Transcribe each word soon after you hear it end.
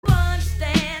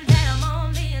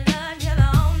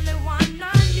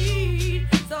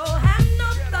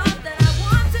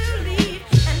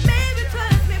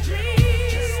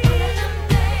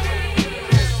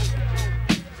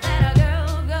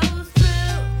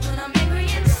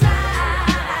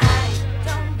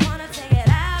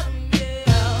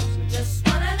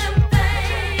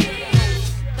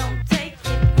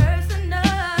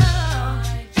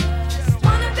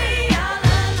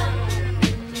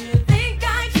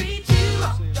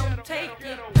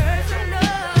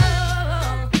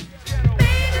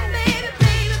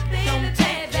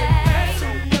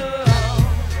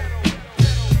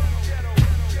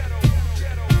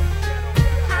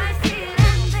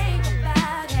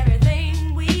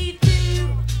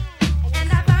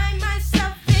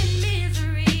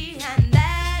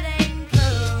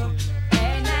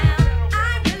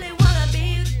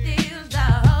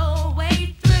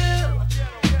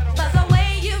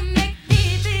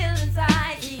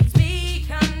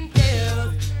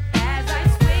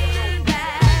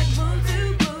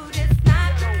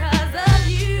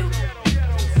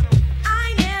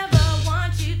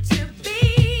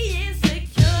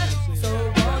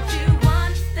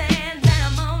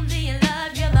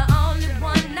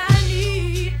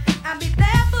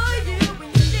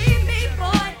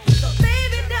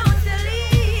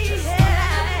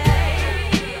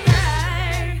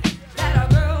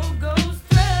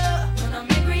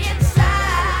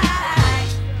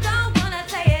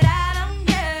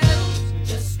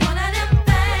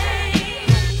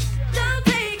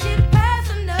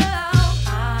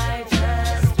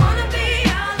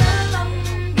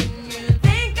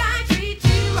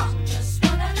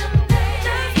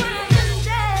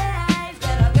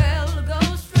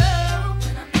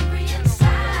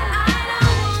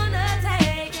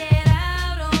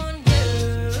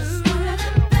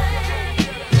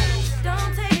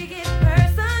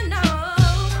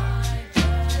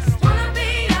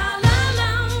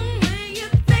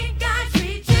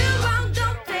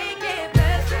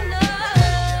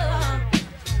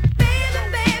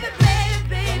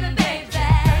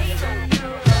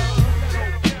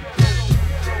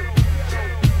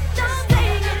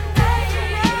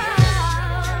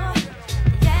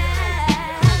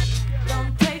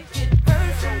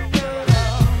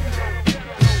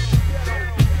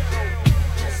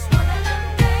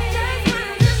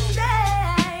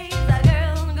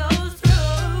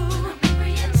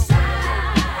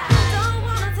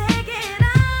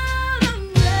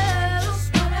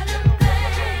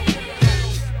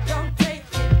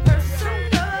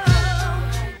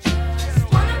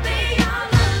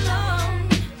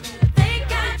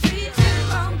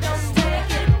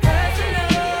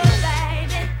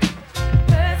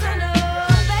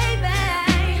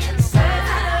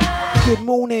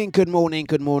good morning.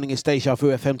 It's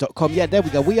dejavufm.com. Yeah, there we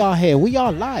go. We are here. We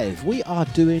are live. We are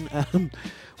doing,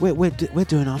 we're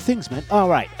doing our things, man. All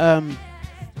right.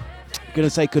 Gonna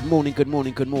say good morning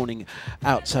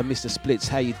out to Mr. Splits.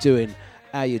 How you doing?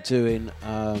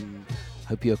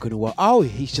 Hope you're gonna well. Oh,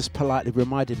 he's just politely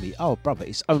reminded me. Oh, brother,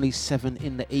 it's only 7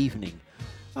 in the evening.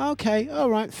 Okay, all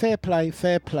right, fair play.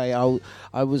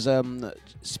 I was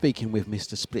speaking with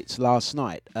Mr. Splits last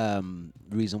night.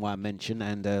 Reason why I mentioned,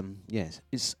 and yes,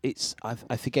 it's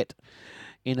I forget.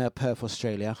 In Perth,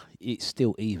 Australia, it's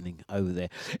still evening over there.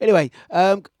 Anyway,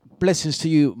 blessings to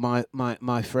you,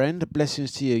 my friend.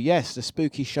 Blessings to you. Yes, the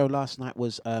spooky show last night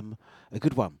was a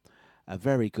good one, a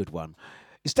very good one.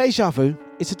 It's Deja Vu.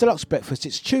 It's a deluxe breakfast.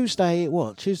 It's Tuesday.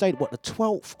 What? The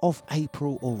 12th of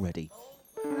April already.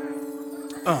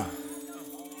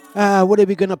 What are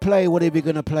we gonna play?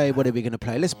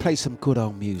 Let's play some good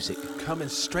old music. Coming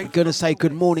straight. I'm gonna say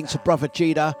good morning to Brother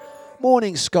Jida.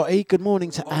 Morning, Scotty. Good morning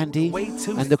to Andy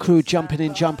and the crew jumping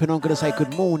on. Gonna say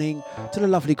good morning to the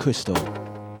lovely Crystal.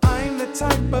 I'm the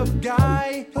type of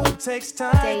guy who takes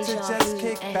time to just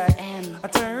kick back. I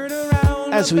turn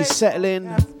around as we settle in.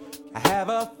 I have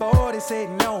a 40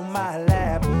 sitting on my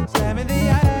lap, slamming the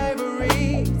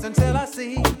ivories until I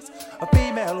see a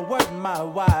female worth my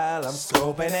while. I'm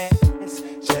scoping it,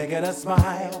 checking her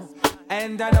smile.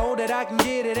 And I know that I can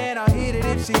get it and I'll hit it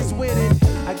if she's with it.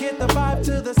 I get the vibe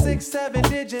to the 6-7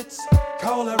 digits.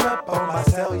 Call her up on my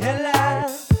cellular.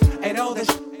 Ain't all the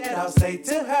shit that I'll say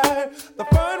to her. The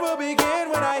fun will begin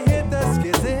when I hit the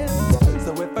skizzin'.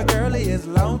 So if a girlie is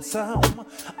lonesome,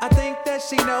 I think that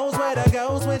she knows where to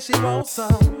go when she wants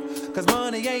some. Cause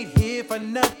money ain't here for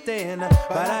nothing,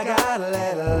 but I got a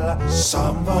little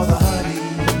something for the honey.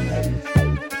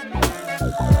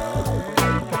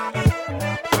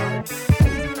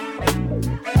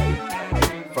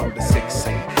 From the 6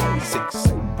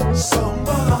 some for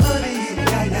the honey,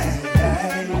 yeah.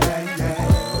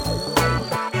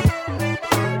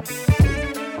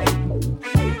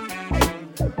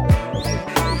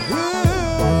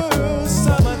 Ooh,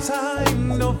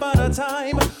 summertime, no fun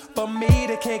time for me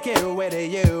to kick it with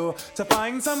you. To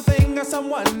find something or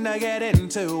someone to get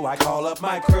into, I call up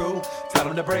my crew, tell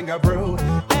them to bring a brew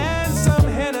and some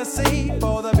Hennessy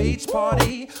for the beach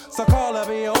party. So call up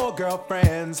your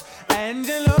girlfriends, and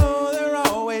you know there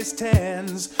always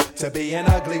tends to be an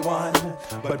ugly one,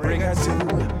 but bring her to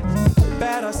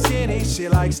fat or skinny, she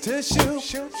likes to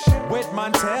shoot with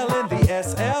Montel in the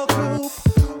SL coupe.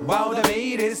 While the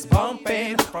beat is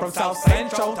bumping from South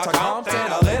Central to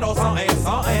Compton, a little something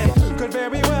could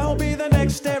very well be the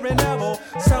next staring level,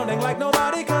 sounding like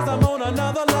nobody cause I'm on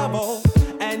another level.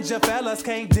 And your fellas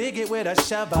can't dig it with a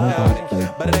shovel,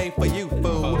 but it ain't for you,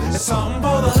 fool. It's something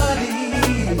for the honey.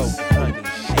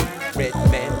 Red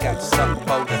man got something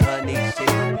for the honey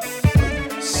shit.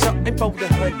 Something for the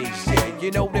honey shit.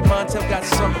 You know that Montel got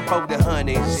something for the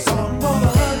honey shit. Something for the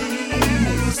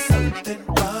honey. Something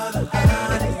for the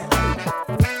honey.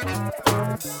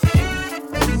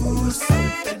 Ooh,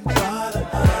 something for the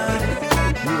honey.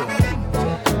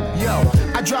 Yo,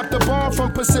 I dropped the bomb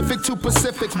from Pacific to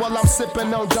Pacific while I'm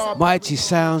sipping on dark. Mighty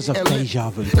sounds of Deja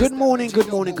Vu. Good morning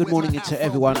to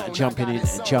everyone jumping on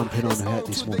her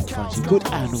this morning, trying good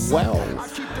and well.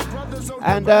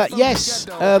 And yes,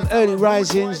 early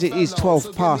risings, it is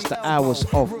 12 past the hours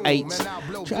of 8.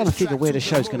 Trying to figure where the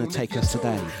show's going to take us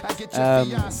today. I'm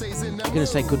going to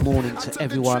say good morning to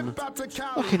everyone.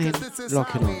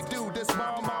 Locking on.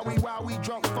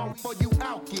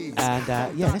 And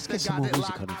yeah, let's get some more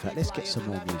music on. In fact, let's get some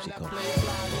more music on.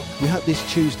 We hope this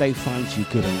Tuesday finds you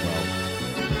good and well.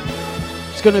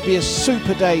 It's going to be a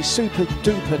super day, super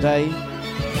duper day.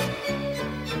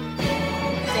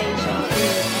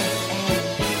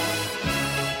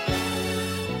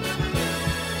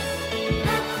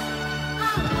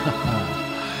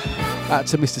 Out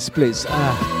to Mr. Splits.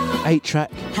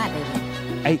 8-track.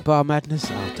 8-bar madness.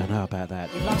 Oh, I don't know about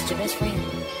that. You lost your best friend.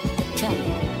 Tell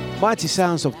me. Mighty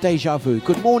sounds of Deja Vu.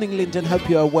 Good morning, Lyndon. Hope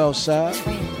you are well, sir.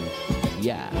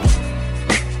 Yeah.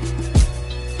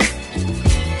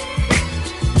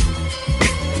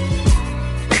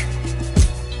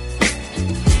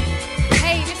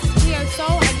 Hey, this is Cleo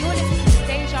Soul, and you're listening to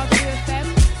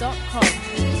dejavufm.com.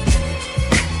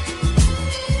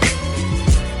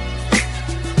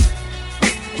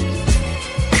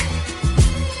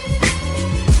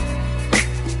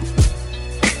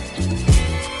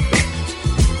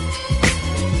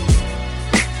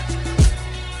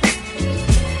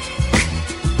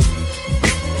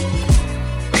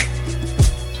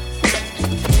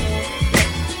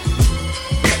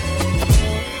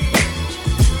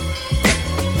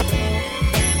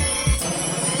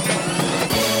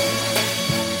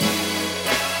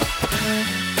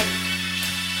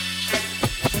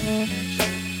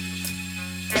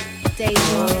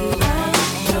 Deja vu.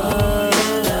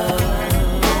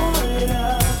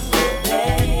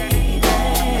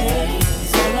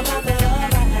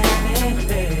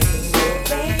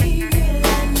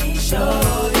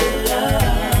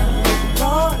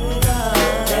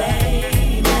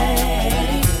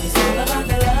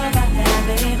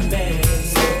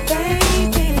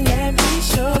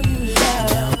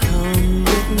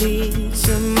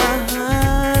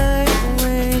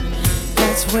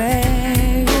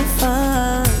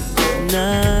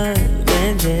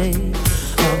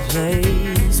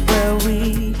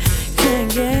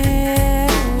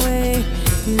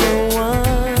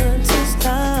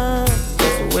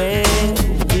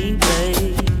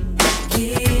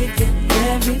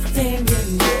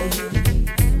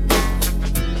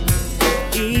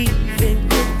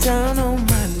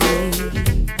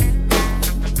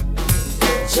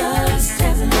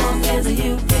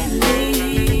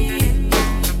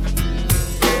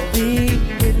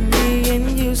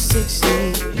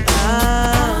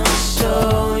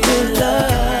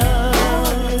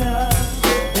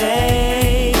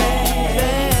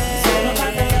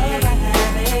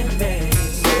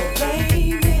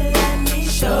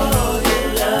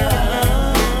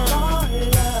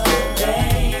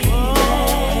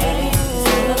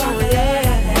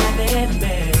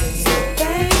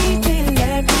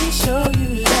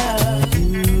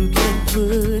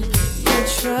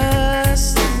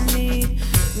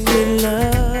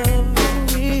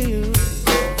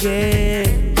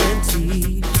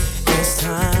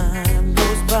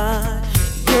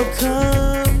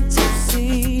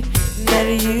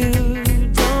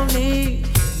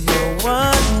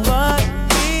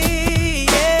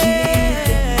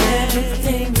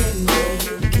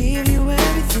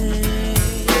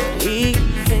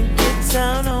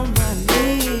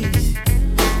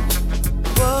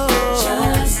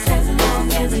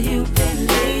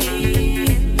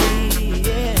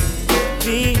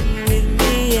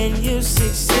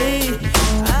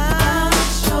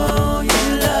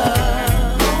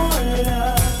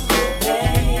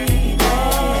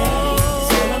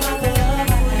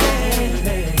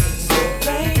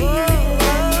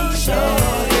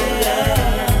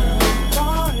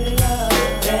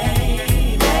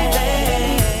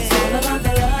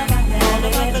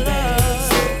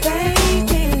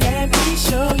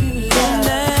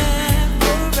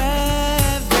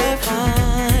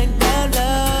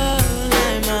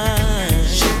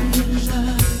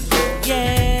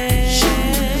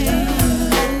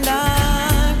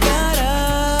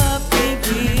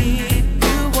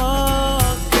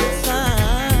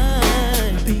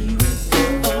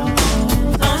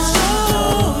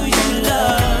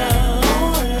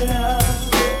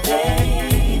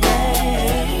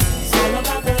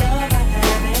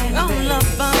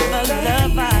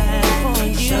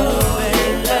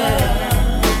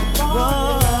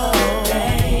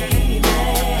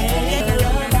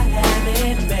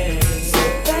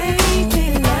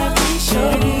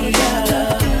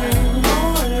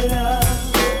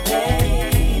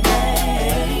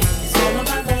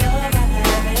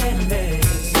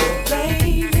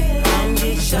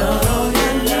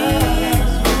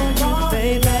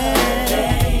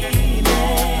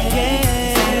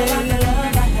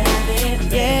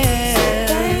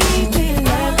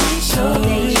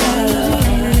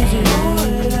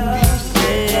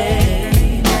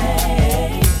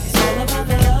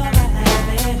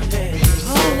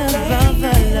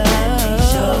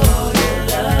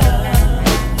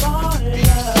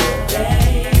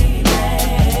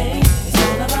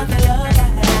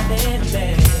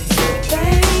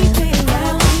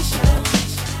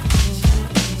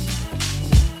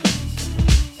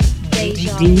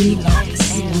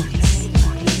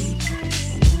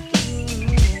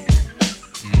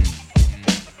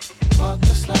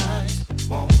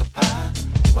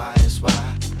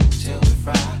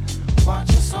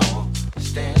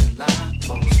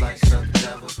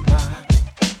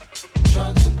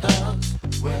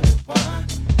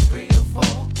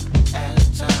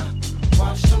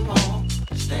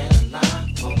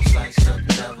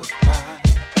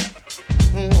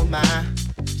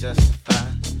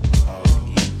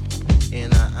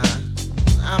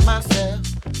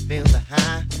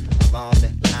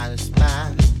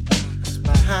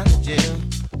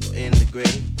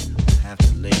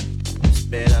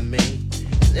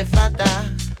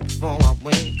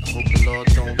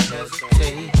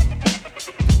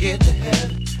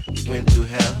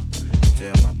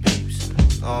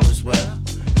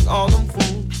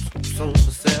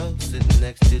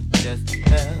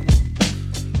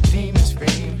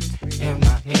 In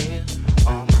my head,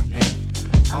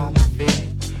 on my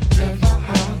bed, in my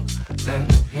heart.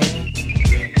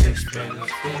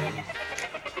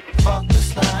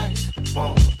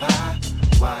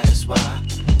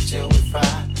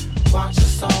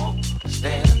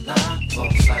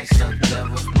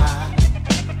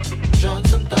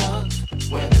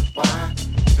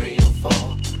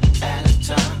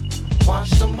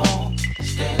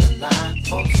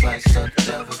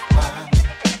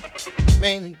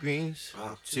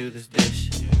 to this dish.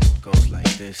 Goes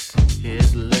like this.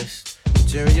 Here's the list.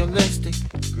 Materialistic,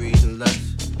 greed and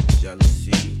lust,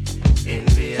 jealousy,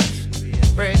 envious,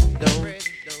 break dough,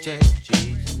 check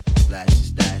cheese, flash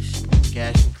stash,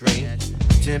 cash and cream,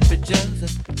 temperatures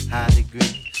of high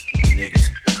degrees. Niggas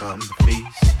come to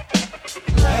feast.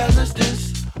 What is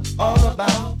this all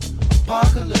about?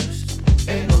 Apocalypse,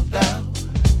 ain't no doubt.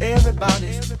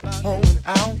 Everybody's holding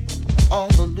out, all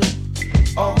the loot,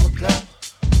 all the clout.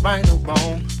 Right or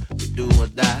wrong, we do or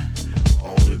die.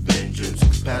 Only vengeance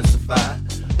can pacify.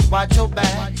 Watch your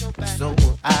back, so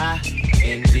will I.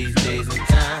 In these days and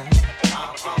times,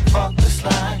 fuck the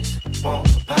slides, want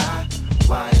the pie.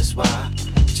 Why is why,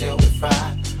 till we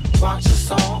fry. Watch the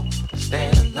song,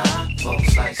 stand in line.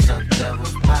 Folks like some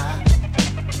devil's pie.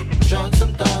 Drugs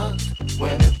and thugs,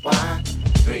 women wine.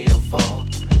 3 or 4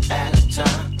 at a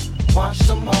time. Watch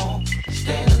them all,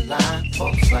 stand in line.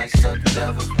 Folks like some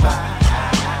devil's pie.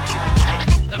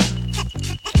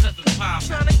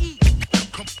 Trying to eat.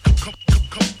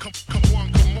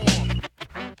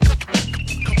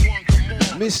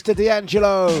 Mr.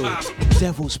 D'Angelo,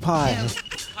 devil's pie.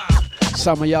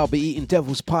 Some of y'all be eating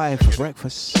devil's pie for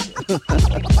breakfast.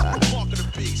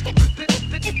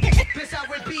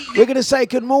 We're going to say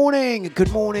good morning to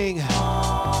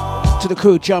the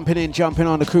crew jumping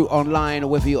on the crew online, or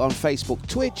whether you're on Facebook,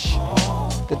 Twitch,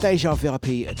 the Deja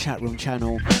VIP chat room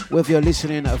channel, whether you're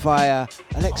listening via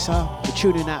Alexa, the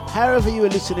tuning app, however you are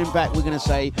listening back, we're going to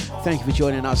say thank you for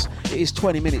joining us. It is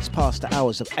 20 minutes past the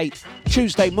hours of 8,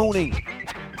 Tuesday morning.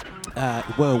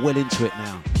 We're well into it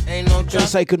now. Going to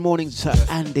say good morning to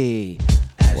Andy.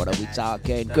 What are we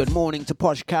talking? Good morning to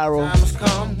Posh Carol.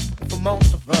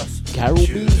 Carol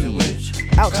B.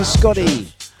 Out to Scotty.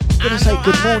 Going to say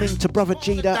good morning to Brother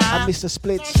Jida and Mr.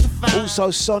 Splits. Also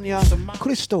Sonia,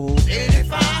 Crystal.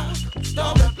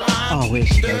 Oh, where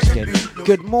she goes again.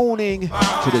 Good morning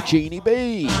to the Genie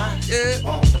B.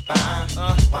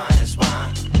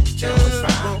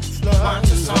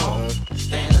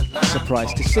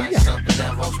 Surprised to see ya.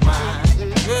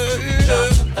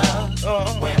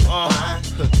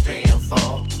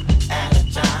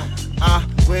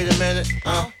 Wait a minute.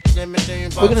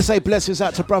 We're going to say blessings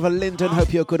out to Brother Lyndon.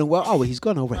 Hope you're good and well. Oh, he's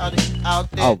gone already.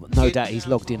 Oh, no doubt he's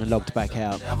logged in and logged back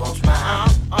out.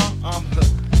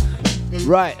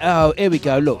 Right. Oh, here we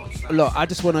go. Look. I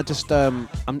just want to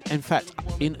in fact,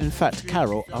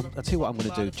 Carol, I'll tell you what I'm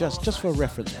going to do. Just for a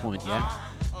reference point, yeah.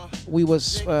 We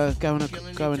was going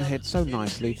ahead so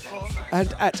nicely,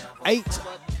 and at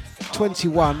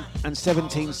 8:21 and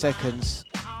 17 seconds,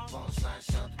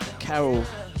 Carol's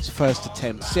first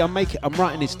attempt. See, I'm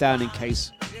writing this down in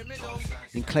case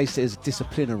there's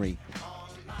disciplinary.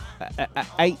 At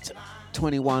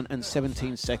 8:21 and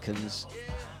 17 seconds,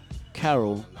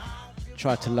 Carol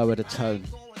tried to lower the tone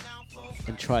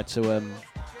and tried to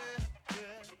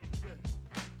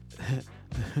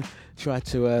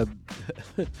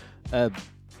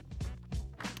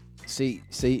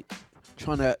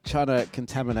trying to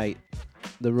contaminate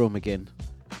the room again.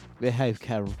 Behave,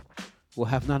 Carol. We'll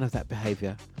have none of that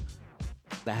behaviour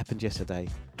that happened yesterday.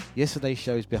 Yesterday's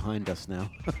show's behind us now.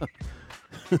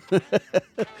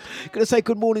 Gonna say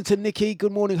good morning to Nikki.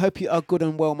 Good morning. Hope you are good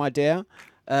and well, my dear.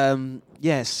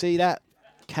 Yeah, see that?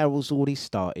 Carol's already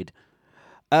started.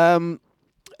 Here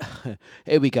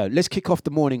we go. Let's kick off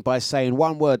the morning by saying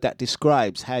one word that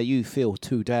describes how you feel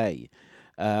today.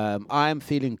 I am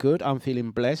feeling good. I'm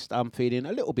feeling blessed. I'm feeling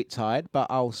a little bit tired, but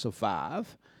I'll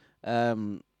survive.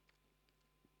 I'm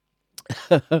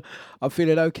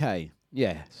feeling okay.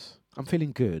 Yes. I'm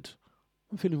feeling good.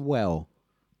 I'm feeling well.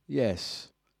 Yes.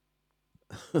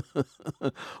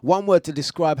 One word to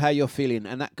describe how you're feeling,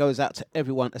 and that goes out to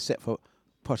everyone except for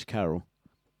Posh Carol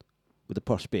with the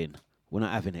posh bin. We're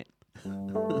not having it.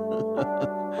 Mr.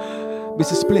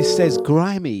 Spliss says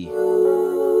grimy.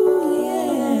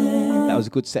 That was a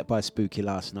good set by Spooky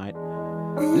last night.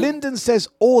 Lyndon says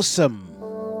awesome.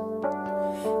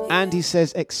 Andy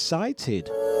says excited.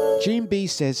 Jean B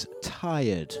says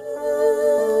tired.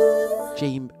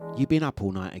 Jean, you been up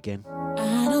all night again?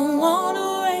 I don't want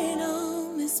to rain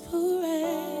on this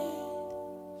parade,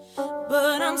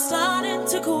 but I'm starting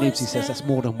to question. Nibsy says that's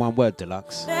more than one word,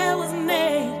 Dlux. That was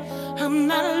made. I'm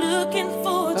not looking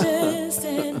for just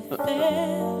anything.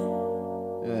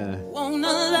 Yeah. Want a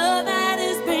love that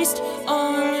is based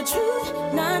on the truth,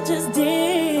 not just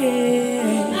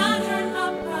days. Not hurt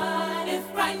my pride if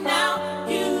right now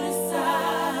you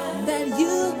decide that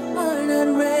you are not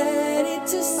ready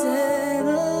to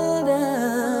settle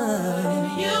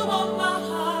down. You want my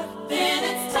heart, then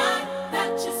it's time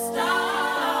that you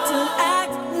start to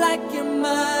act like you're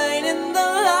mine in the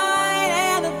light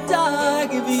and the dark.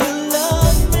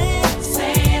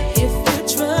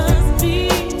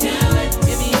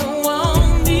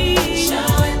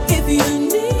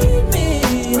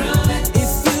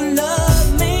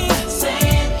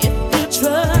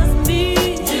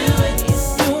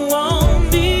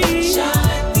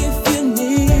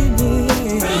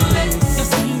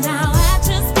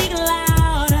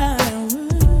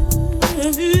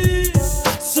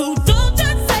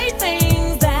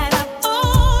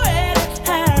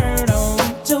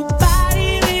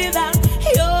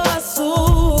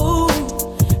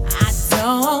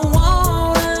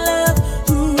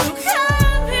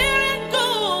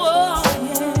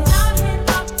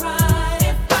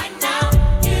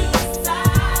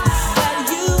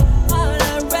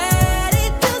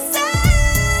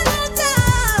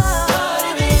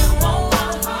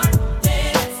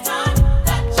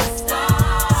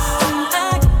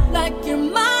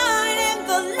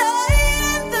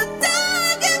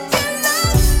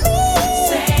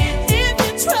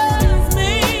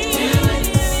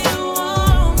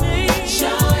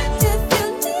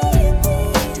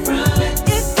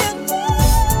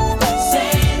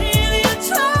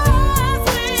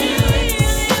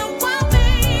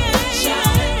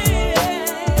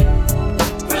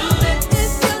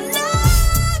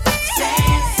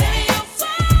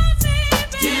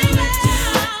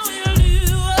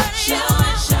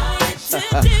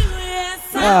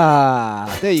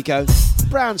 There you go.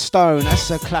 Brownstone,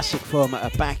 that's a classic from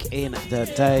back in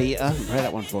the day. I haven't read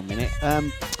that one for a minute.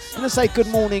 I'm going to say good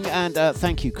morning and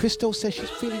thank you. Crystal says she's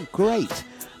feeling great.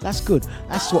 That's good.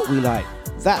 That's what we like.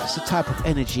 That's the type of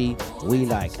energy we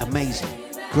like. Amazing.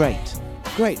 Great.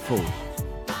 Grateful.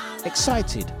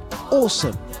 Excited.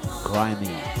 Awesome.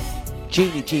 Grimy.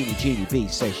 Jeannie B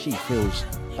says she feels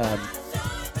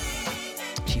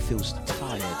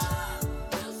tired.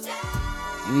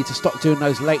 You need to stop doing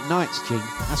those late nights, Jean.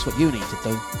 That's what you need to do.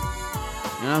 You know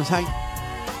what I'm saying?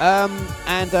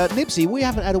 And Nibsy, we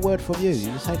haven't had a word from you.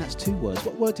 You're saying that's 2 words.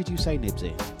 What word did you say,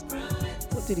 Nibsy?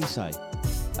 What did he say?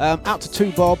 Out to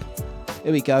 2 Bob.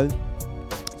 Here we go.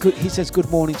 Good, he says good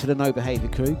morning to the No Behaviour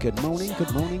crew. Good morning,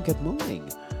 good morning, good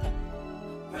morning.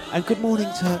 And good morning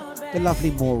to the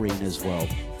lovely Maureen as well.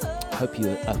 Hope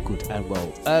you are good and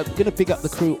well. Going to big up the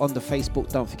crew on the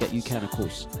Facebook. Don't forget you can, of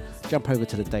course, jump over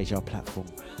to the Deja platform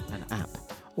and app,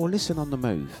 or listen on the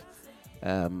move,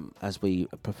 as we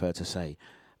prefer to say.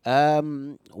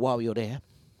 While you're there,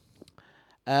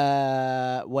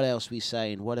 what else are we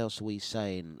saying?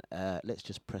 Let's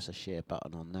just press a share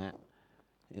button on that.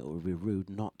 It would be rude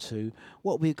not to.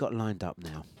 What we've got lined up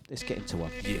now? Let's get into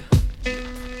one. Yeah.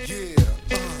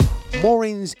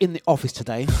 Maureen's in the office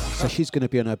today, so she's going to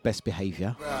be on her best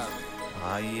behaviour.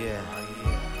 Yeah.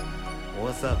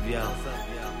 What's up, y'all?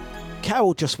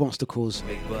 Carol just wants to cause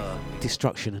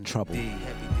destruction and trouble. D.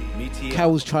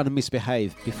 Carol's trying to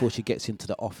misbehave before she gets into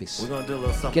the office. We're gonna do a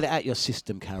little something. Get it out your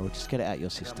system, Carol. Just get it out your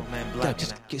system. Go,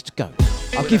 just go.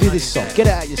 I'll With give you a this song. honey Get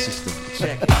it out your system.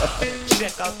 Check it.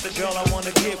 Check out the girl I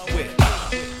wanna get with.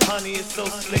 Honey is so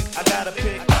slick, I gotta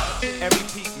pick. Every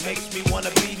peak makes me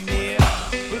wanna be near.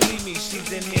 Believe me,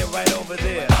 she's in here right over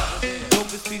there.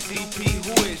 Dopest PCP,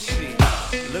 who is she?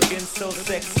 Looking so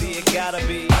sexy, it gotta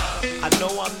be. I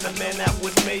know I'm the man that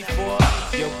was made for.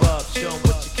 Yo, Bub, show 'em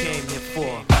what you came here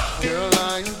for. Girl,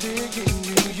 I'm digging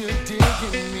you, you're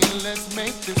digging me. Let's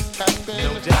make this happen.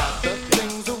 No doubt. The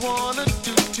things I wanna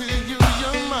do to you,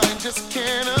 your mind just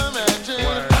can't imagine.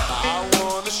 Word. I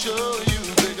wanna show you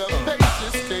bigger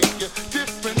places, take you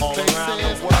different All places. around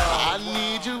the world. I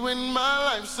need you in my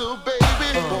life, so baby,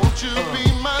 won't you be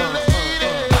my lady?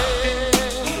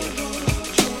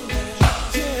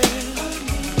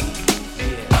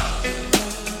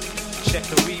 Check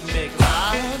the remix. I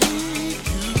need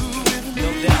you with me. No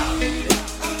doubt.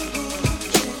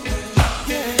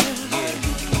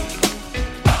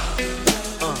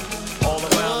 All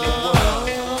around the world.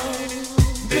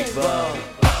 Big Bub.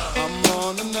 I'm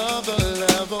on another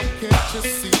level. Can't you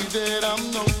see that I'm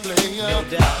no player? No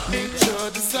doubt. Meet your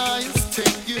desires,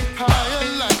 take you higher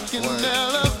like an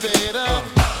elevator.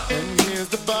 And here's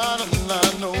the bottom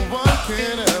line: no one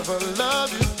can ever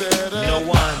love you better. No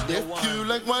one. If you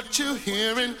like what you're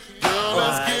hearing, girl,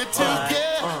 let's get together.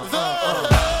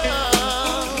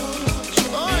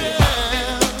 Oh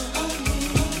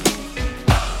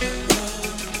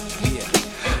yeah.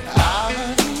 I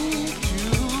need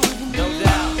you. No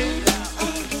doubt.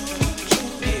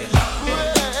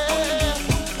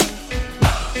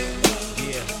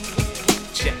 Yeah.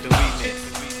 Check the remix.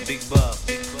 Big Bub.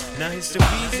 Now here's the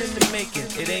reason to make it.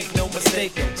 It ain't no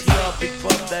mistaking. TR Big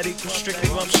Bub, that equals strictly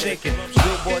rum shaking.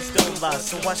 Billboards don't lie,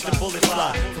 so watch the bullets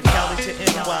fly. From Cali to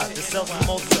NY, the cells will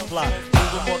multiply.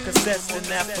 Moving more cassettes than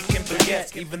African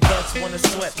baguettes. Even thugs wanna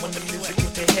sweat when the music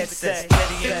hit their headsets.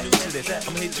 Teddy ain't new to this.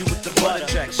 I'ma hit you with the butter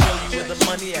track. Show you where the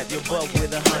money at. Your bub, where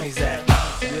the honey's at.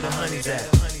 Where the honey's at.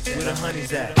 Where the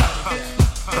honey's at.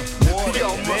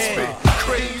 Y'all must be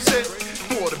crazy.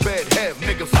 For the bed, have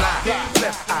nigga fly.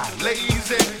 Left eye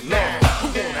lazy. Lord, who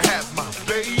wanna have my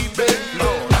baby?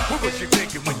 Lord, what was you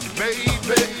thinking when you made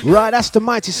me? Right, that's the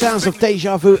mighty sounds of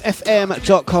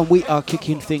dejavufm.com. We are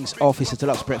kicking things off. It's a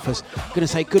Dlux breakfast. Going to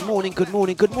say good morning to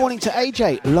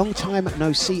AJ. Long time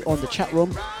no see on the chat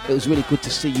room. It was really good to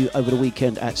see you over the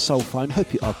weekend at Soulphone.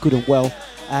 Hope you are good and well.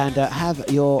 And have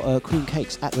your cream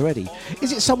cakes at the ready.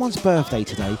 Is it someone's birthday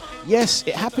today? Yes,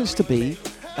 it happens to be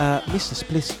Mr.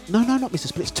 Split's. No, not Mr.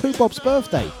 Split's. 2 Bob's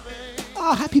birthday.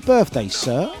 Ah, happy birthday,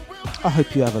 sir. I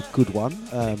hope you have a good one.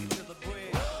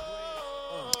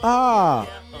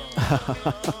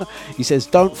 He says,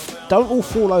 don't all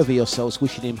fall over yourselves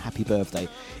wishing him happy birthday.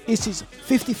 It's his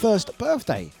 51st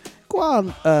birthday. Go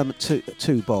on,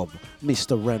 to Bob,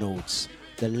 Mr. Reynolds,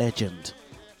 the legend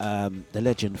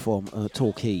from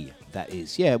Torquay, that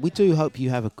is. Yeah, we do hope you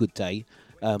have a good day.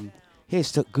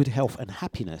 Here's to good health and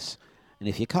happiness. And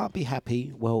if you can't be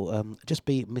happy, well, just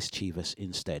be mischievous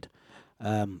instead.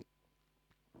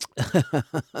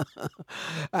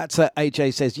 That's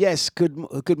AJ says, yes,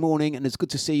 good morning, and it's good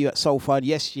to see you at Soulphone.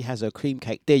 Yes, she has her cream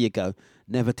cake. There you go.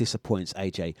 Never disappoints,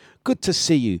 AJ. Good to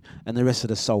see you and the rest of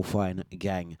the Soulfine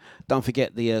gang. Don't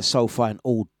forget the Soulfine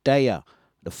All Dayer.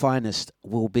 The finest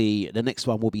will be, the next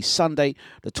one will be Sunday,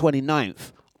 the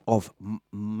 29th of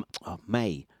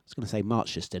May. I was going to say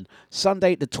March just then.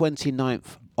 Sunday, the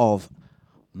 29th of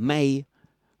May,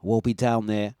 will be down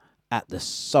there at the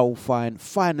Soulfine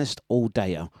Finest All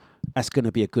Dayer. That's going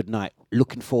to be a good night.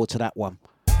 Looking forward to that one.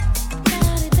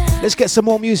 Let's get some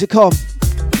more music on.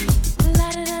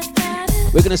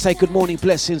 We're going to say good morning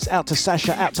blessings out to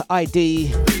Sasha, out to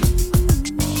ID. It's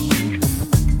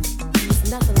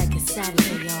nothing like a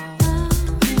Saturday, y'all.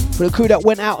 For the crew that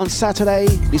went out on Saturday,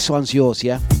 this one's yours,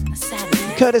 yeah? A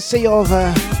Saturday. Courtesy of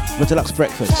the Dlux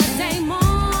Breakfast. Saturday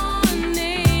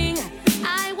morning,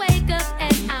 I wake up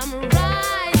and I'm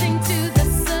rising to the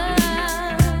sun.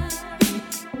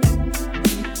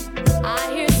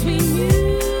 I hear sweet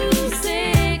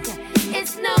music,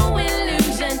 it's no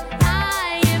illusion.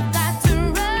 I have got to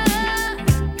run.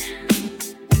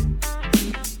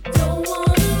 Don't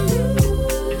wanna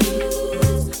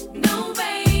lose, no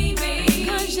baby,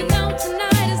 'cause you know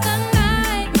tonight is the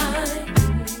night.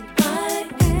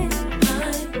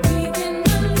 We can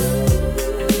lose,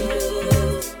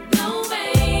 no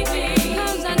baby,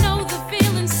 'cause I know the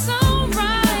feeling's so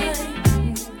right.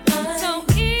 So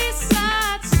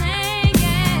Eastside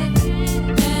singing,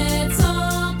 let's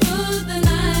all put the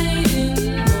night in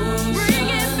motion. Bring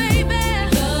it, baby.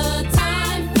 The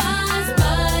time flies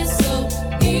by so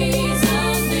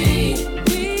easily.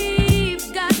 We've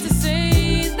got to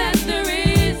say that there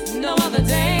is no other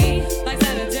day like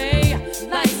Saturday,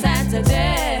 like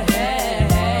Saturday.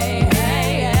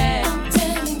 I'm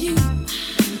telling you,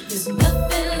 there's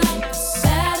nothing like a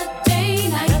Saturday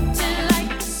night. Nothing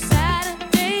like a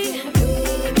Saturday.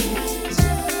 Weekend's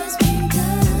just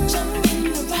begun. Jump in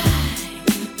the ride.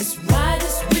 Let's ride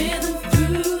this rhythm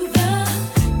through the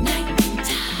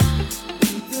nighttime.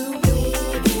 The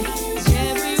weekend's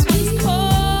everyone's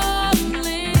calling.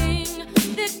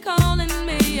 They're calling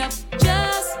me up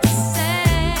just to say,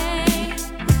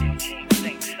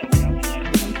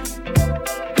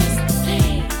 what's the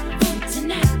plan for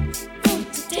tonight, for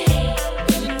today?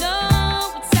 You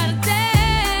know it's Saturday.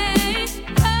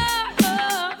 Oh,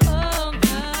 don't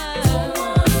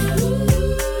wanna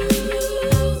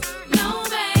lose, no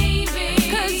baby,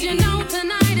 'cause you know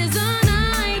tonight is the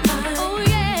night. Oh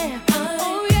yeah,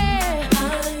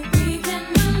 we can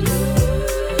lose,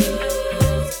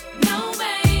 no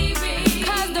baby,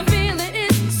 'cause the feeling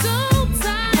is so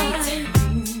tight.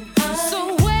 So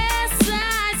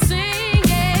Westside sing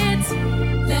it.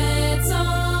 Let's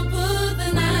all put the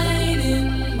night in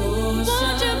motion.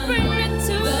 Won't you bring it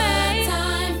to me? The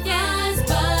time flies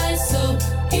by so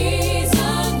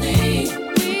easily.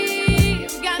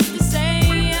 We've got to say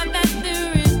that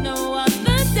there is no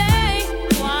other day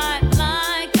quite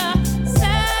like a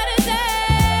Saturday.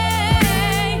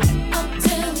 I'm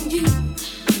telling you,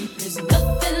 there's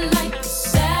nothing like a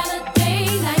Saturday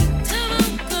night.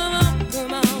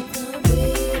 Come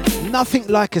on. Nothing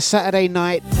like a Saturday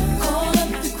night. Call up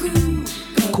the crew.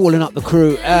 Calling up the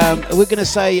crew. We're going to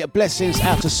say blessings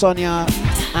out to Sonia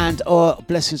and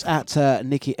blessings out to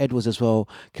Nikki Edwards as well.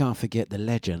 Can't forget the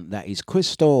legend that is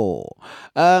Crystal.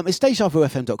 It's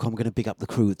dejavufm.com. I'm going to big up the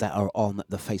crew that are on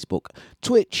the Facebook,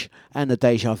 Twitch and the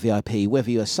Deja VIP, whether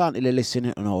you are silently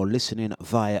listening or listening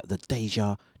via the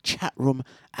Deja chat room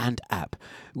and app.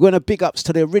 We're going to big ups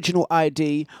to the original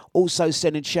ID, also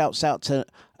sending shouts out to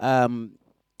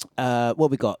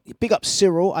what we got? Big up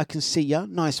Cyril, I can see ya.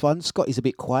 Nice one. Scotty's a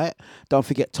bit quiet. Don't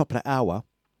forget, top of the hour,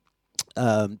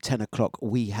 10 o'clock,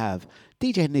 we have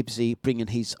DJ Nibsy bringing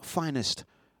his finest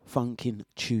Funkin'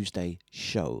 Tuesday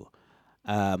show.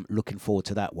 Looking forward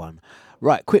to that one.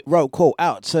 Right, quick roll call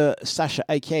out to Sasha,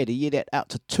 aka the Idiot, out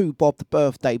to 2 Bob, the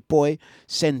birthday boy,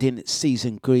 sending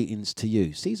season greetings to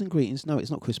you. Season greetings? No, it's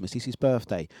not Christmas, it's his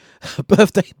birthday.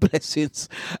 Birthday blessings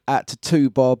out to 2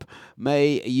 Bob.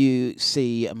 May you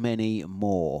see many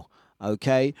more.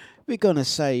 Okay, we're going to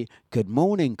say good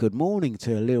morning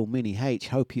to a little mini H.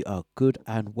 Hope you are good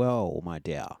and well, my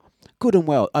dear. Good and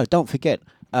well. Oh, don't forget,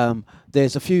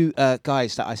 there's a few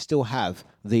guys that I still have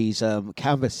these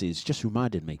canvases. Just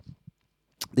reminded me.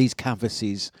 These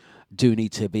canvases do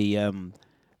need to be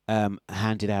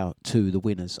handed out to the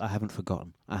winners. I haven't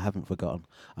forgotten. I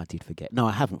did forget. No,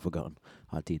 I haven't forgotten.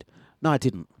 I did. No, I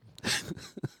didn't.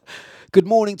 Good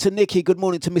morning to Nikki. Good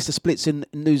morning to Mr. Splits in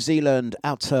New Zealand.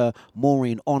 Out to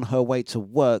Maureen on her way to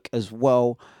work as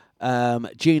well.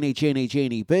 Jeannie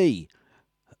B.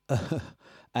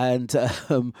 And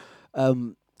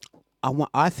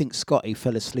I think Scotty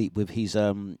fell asleep with his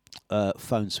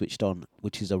phone switched on,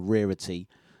 which is a rarity.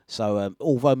 So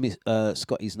although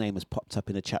Scotty's name has popped up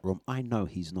in the chat room, I know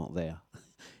he's not there.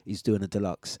 He's doing a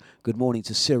deluxe. Good morning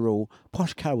to Cyril,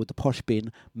 Posh Carol with the Posh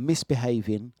Bin,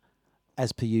 misbehaving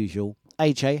as per usual.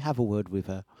 AJ, have a word with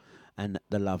her, and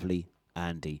the lovely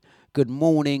Andy. Good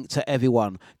morning to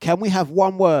everyone. Can we have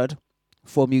one word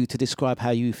from you to describe how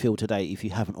you feel today if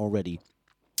you haven't already?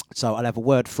 So I'll have a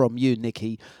word from you,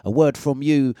 Nikki, a word from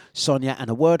you, Sonia, and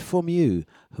a word from you,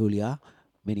 Julia,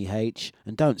 Minnie H,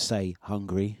 and don't say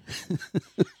hungry.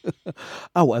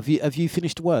 Oh, have you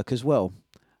finished work as well?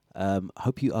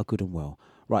 Hope you are good and well.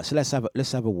 Right, so let's have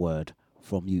a word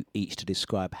from you each to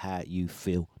describe how you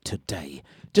feel today.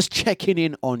 Just checking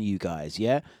in on you guys,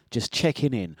 yeah? Just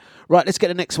checking in. Right, let's get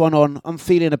the next one on. I'm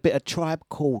feeling a bit of Tribe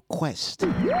Called Quest.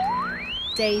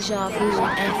 Deja Vu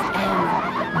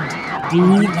FM.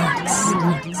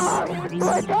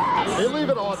 Believe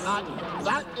it or not,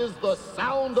 that is the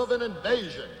sound of an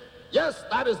invasion. Yes,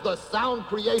 that is the sound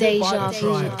created Deja by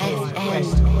Vu FM.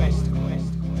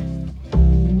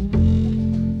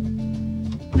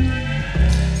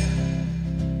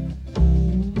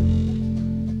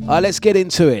 Let's get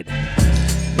into it.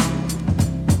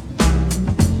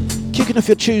 Kicking off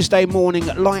your Tuesday morning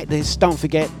like this, don't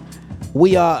forget,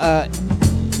 we are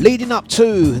leading up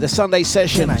to the Sunday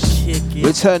sessions.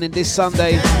 Returning this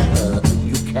Sunday. You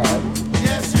can.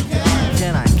 Yes, you can.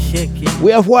 Can I kick it?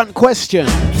 We have one question.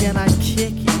 Can I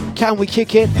kick it? Can we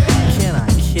kick it? Can I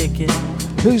kick it?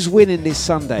 Who's winning this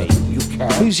Sunday? You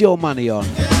can. Who's your money on?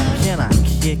 Can I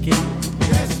kick it?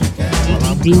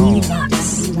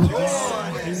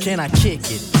 Can I kick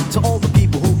it? To all the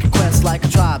people who can quest like a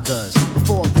tribe does.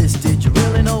 Before this, did you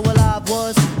really know what I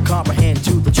was? Comprehend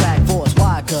to the track force,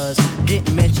 why? Cause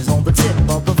getting mentions on the tip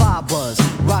of the vibe buzz.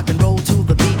 Rock and roll to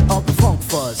the beat of the funk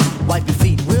fuzz. Wipe your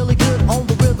feet really good on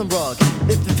the rhythm rug.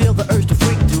 If you feel the urge to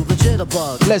freak, do the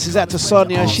jitterbug. Blessings out to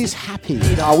Sonia, she's happy.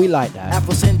 Oh, we like that.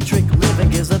 Afrocentric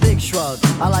living is a big shrug.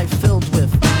 A life filled with,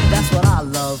 that's what I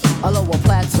love. A lower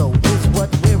plateau is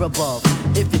what we're above.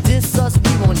 If you diss us,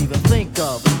 we won't even think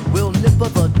of. We'll nip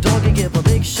of the dog and give a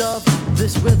big shove.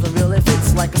 This rhythm really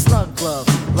fits like a snug glove.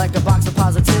 Like a box of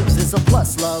positives, it's a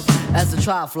plus love. As the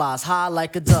trial flies high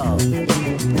like a dove.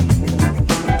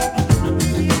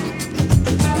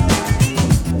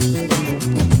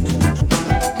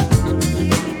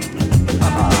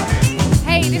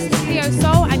 Hey, this is Theo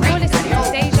Soul, and you're listening to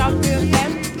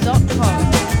dejavufm.com.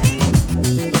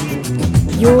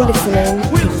 You're listening to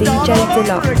DJ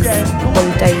Dlux on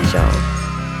Deja.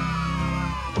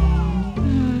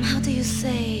 How do you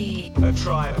say? A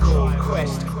Tribe Called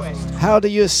Quest. How do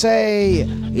you say?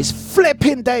 It's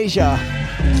flipping Deja.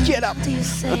 Get up. How do you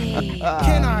say?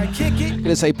 Can I kick it? I'm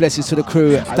gonna say blessings to the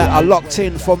crew that are locked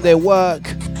in from their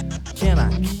work. Can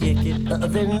I kick it?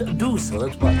 Then do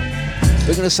so, but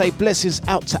We're gonna say blessings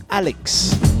out to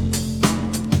Alex.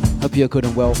 Hope you're good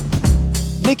and well.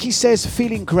 Nikki says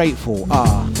feeling grateful.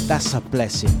 That's a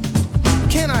blessing.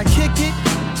 Can I kick it?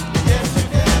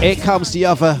 Here comes the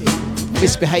other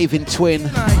misbehaving twin.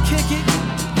 Can I kick it?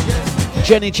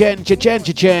 Jenny Jen. Can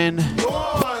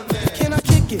I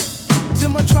kick it? To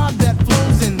my tribe that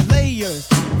flows in layers.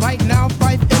 Right now,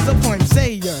 Fife is a point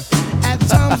sayer. At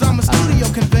times, I'm a studio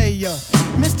conveyor.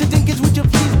 Mr. Dinkins, would you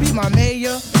please be my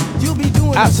mayor? You'll be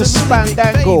doing Out us to a really big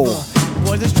Spandangle. favor.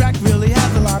 Boy, this track really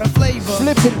has a lot of flavor.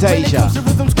 Flippin' When it Deja. comes to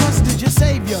rhythms, Quest is your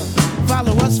savior.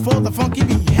 Follow us for the funky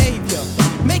behavior.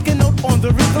 Make a note on the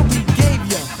rhythm we gave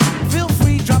ya. Feel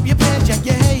free, drop your pants, jack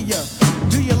your hair.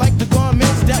 Do you like the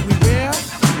garments that we wear?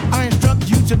 I instruct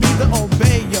you to be the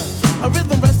obeyer. A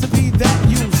rhythm recipe that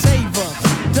you savor.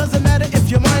 Doesn't matter if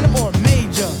you're minor or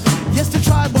major. Yes, the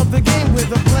tribe of the game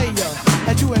with a player.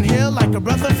 As you inhale like a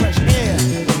breath of fresh air.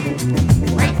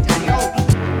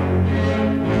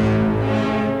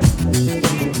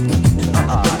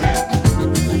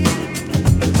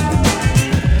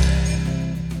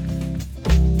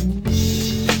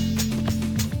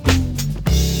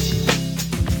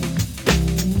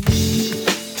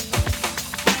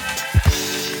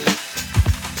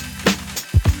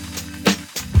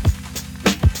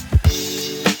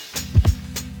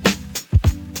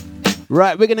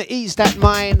 Right, we're gonna ease that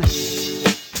mind.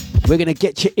 We're gonna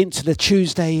get you into the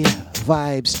Tuesday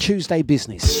vibes, Tuesday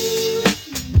business.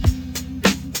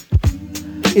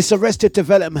 It's Arrested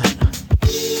Development.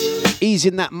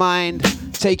 Easing that mind,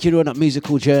 take you on a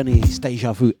musical journey. It's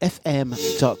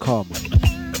dejavufm.com.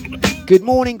 Good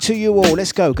morning to you all.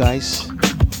 Let's go, guys.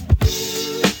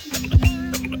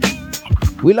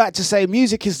 We like to say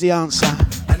music is the answer.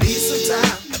 I need some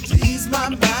time to ease my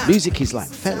mind. Music is like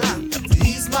therapy. To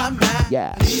ease my mind.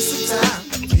 Yeah. I need some time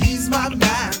to ease my mind.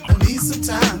 I need some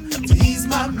time to ease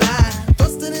my mind.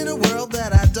 Busting in a world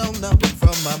that I don't know.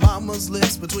 From my mom mama's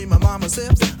lips, between my mama's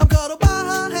hips. I'm cuddled by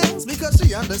her hands because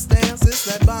she understands. It's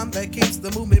that bond that keeps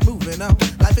the movement moving on.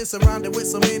 Life is surrounded with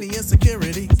so many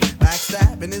insecurities.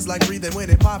 Backstabbing is like breathing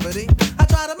within poverty. I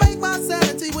try to make my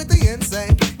sanity with the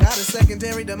insane. Got a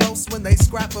secondary to most when they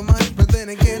scrap for money. But then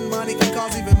again, money can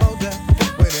cause even more death.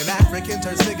 When an African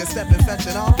turns nigga stepping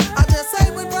fetching off. I just say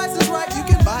when price is right, you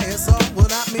can buy us all. Well,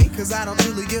 not me, cause I don't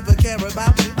truly give a care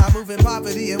about you. I move in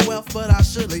poverty and wealth, but I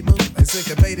surely move. And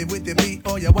syncopated with your beat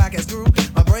or your whack ass groove.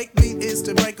 My break beat is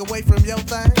to break away from your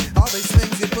thing. All these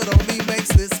things you put on me makes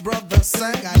this brother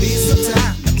sing. I need some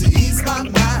time to ease my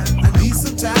mind. I need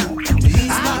some time to ease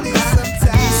my mind. I need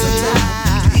some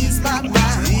time to ease my mind.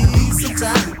 I need some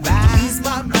time to ease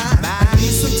my mind. I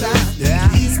need some time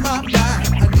to ease my mind.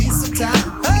 I need some time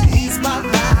to ease my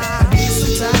mind. I need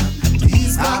some time to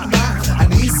ease my mind. I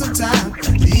need some time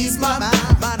to ease my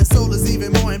mind. Mind and soul is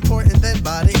even more important than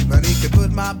body. Money can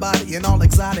put my body in all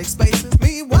exotic spaces.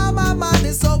 Meanwhile, my mind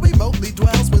is so remotely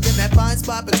dwells within that fine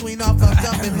spot between all fucked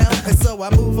up and hell. And so I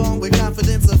move on with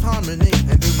confidence of harmony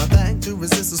and do my thing to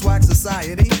resist this whack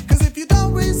society. Cause if you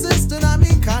don't resist it, I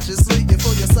mean consciously, you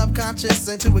fool your subconscious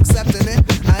into accepting it.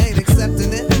 I ain't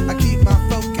accepting it. I keep my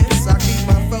focus. I keep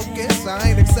my focus. I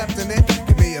ain't accepting it.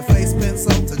 Give me a face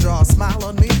pencil to draw a smile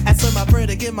on me. Answer my prayer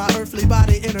to give my earthly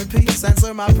body inner peace.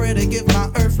 Answer my prayer to give my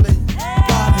earthly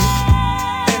body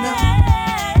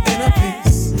inner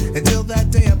peace. Until that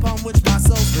day upon which my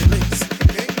soul's released.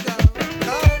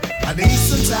 I need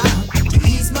some time to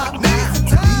ease my mind.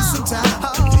 I need some time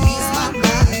to ease my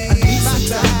mind. I need some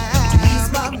time to ease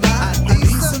my mind. I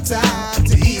need some time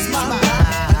to ease my mind.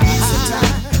 I need some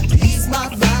time to ease my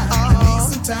mind. I need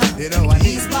some time, you know, I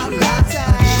need my mind. I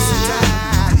need some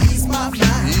time to ease my mind.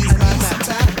 I need some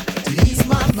time to ease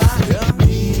my mind. I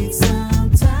need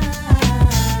some time.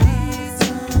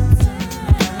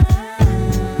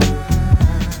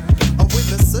 Oh, when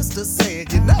the sister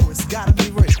said, you know it's gotta be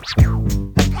real.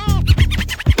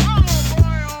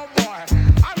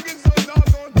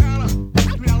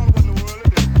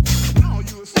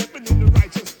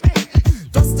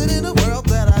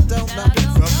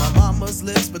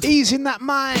 Easing that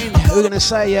mind. We're going to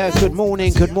say good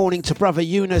morning to brother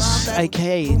Eunice,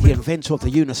 aka the inventor of the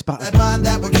Eunice button.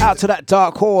 Out to that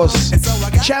dark horse.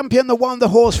 Champion the one, the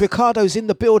horse. Ricardo's in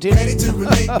the building.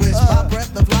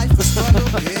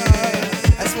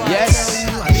 Yes.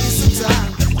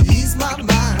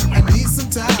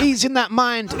 Easing that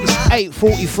mind. It's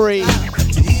 8:43.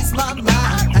 Ease my mind.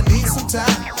 I need some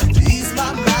time. Ease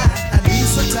my mind. I need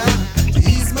some time.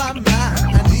 Ease my mind.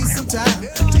 I need some time.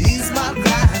 Ease my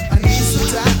mind. I need some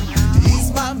time.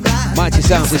 Ease my mind. Mighty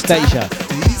Sounds is Deja.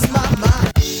 Ease my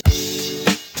mind.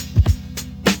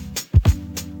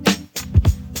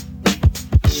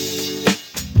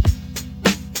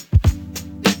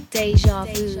 Deja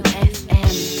Vu FM.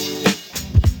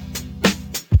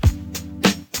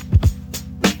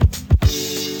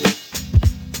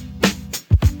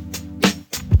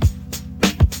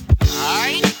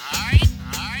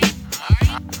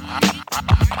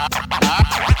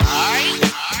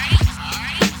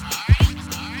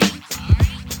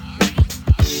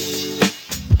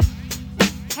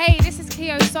 Hey, this is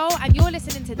Cleo Soul, and you're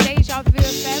listening to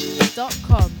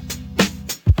dejavufm.com.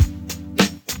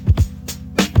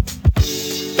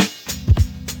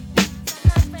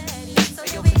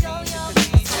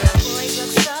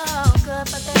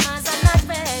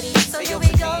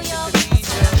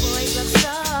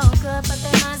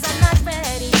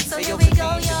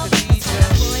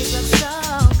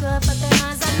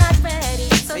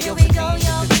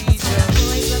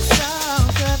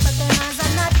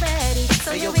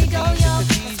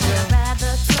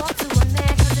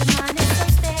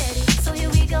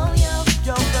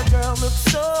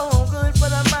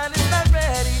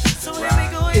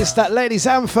 It's that ladies'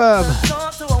 anthem.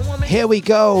 Here we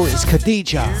go. It's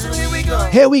Khadija.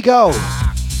 Here we go.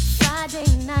 Friday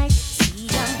night, see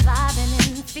I'm vibing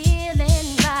and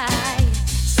feeling right.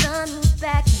 Sun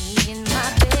back me in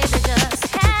my bed, just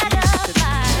had a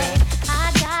fight.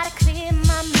 I gotta clear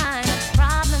my mind of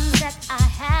problems that I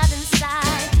have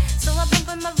inside. So I bump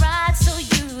in my ride so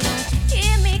you don't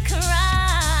hear me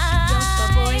cry.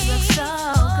 The boys look so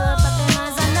good, but their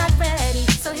minds are not ready.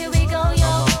 So here we go,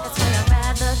 yo. That's why I'd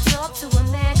rather talk to a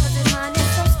man, cause his mind is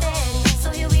so steady. So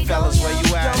here we go, yo. Fellas, where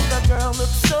you at? Yo, the girl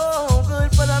looks so good.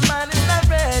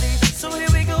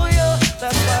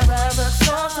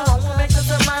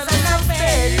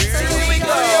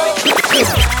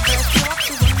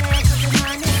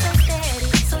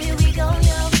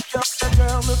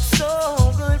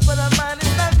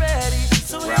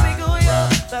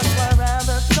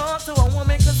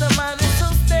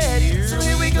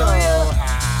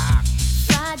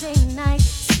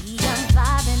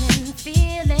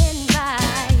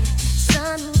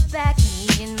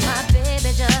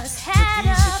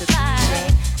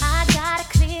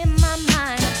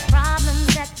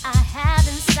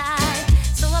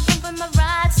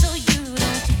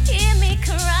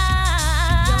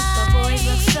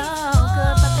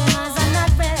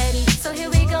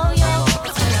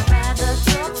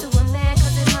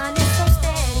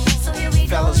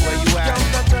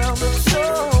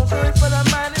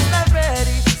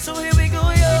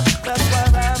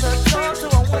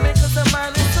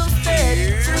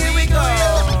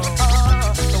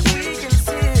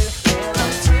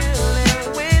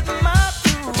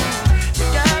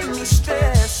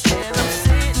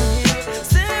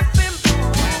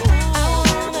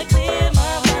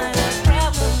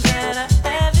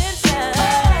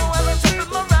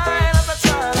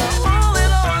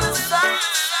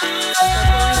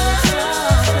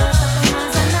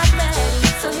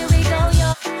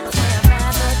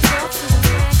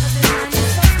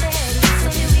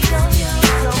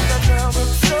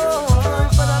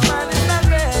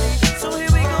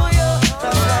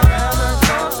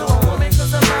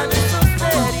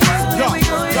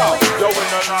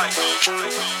 Deja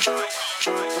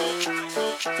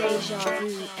Vu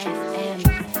FM.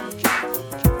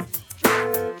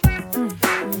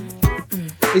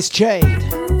 It's Jade.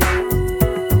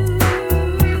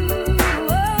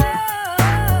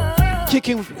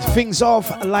 Kicking things off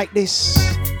like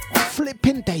this.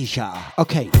 Flipping Deja.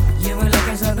 Okay. You were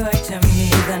looking so good to me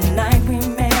the night we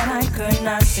met. I could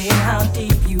not see how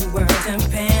deep you were to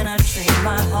penetrate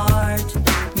my heart.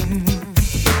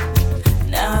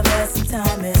 Now that some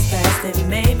time has passed, it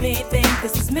made me think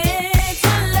this is meant to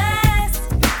last.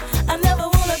 I never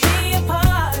wanna be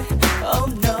apart. Oh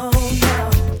no, no.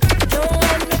 Don't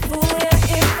let me fool you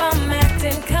if I'm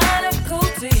acting kinda cool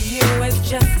to you. It's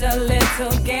just a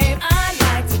little game I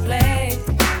like to play.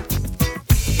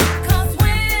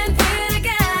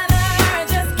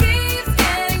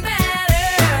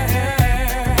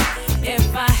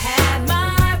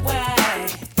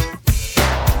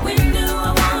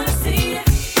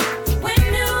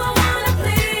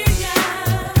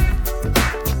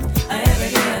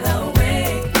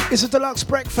 It's a Dlux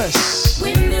breakfast.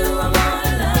 When do I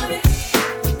wanna love you?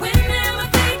 When am I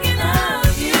thinking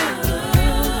of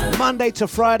you? Monday to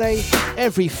Friday,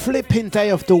 every flipping day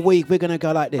of the week, we're gonna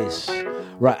go like this.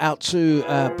 Right, out to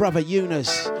brother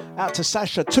Eunice, out to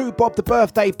Sasha, to Bob the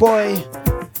birthday boy,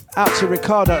 out to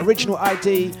Ricardo, original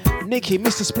ID, Nikki,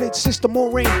 Mr. Split, Sister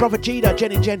Maureen, brother Gina,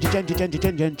 Jenny, Jen, the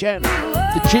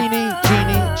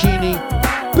Genie,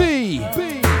 B.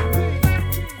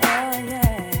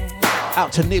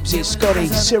 Out to Nibsy, Scotty,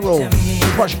 Cyril,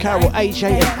 Rush Carol,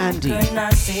 AJ and Andy.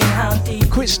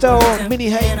 Crystal,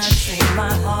 Minnie H,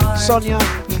 Sonia.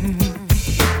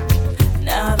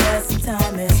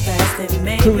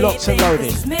 Crew locked and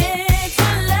loaded.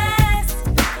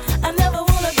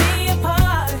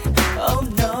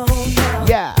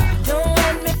 Yeah. Don't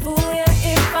let me fool you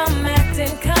if I'm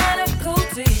acting kinda cool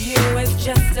to you. It's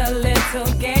just a little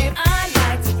game I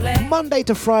like to play. Monday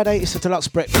to Friday, it's a Dlux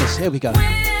breakfast. Here we go.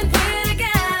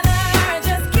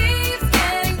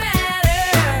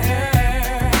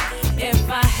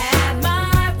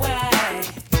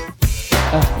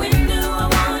 When do I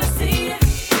wanna see you?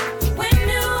 When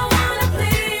do I wanna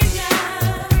please you?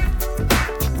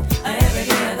 Every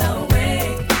day of the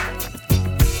week.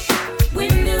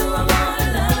 When do I wanna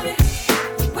love you?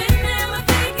 When am I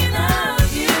thinking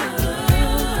of you?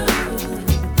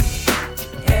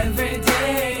 Every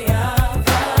day of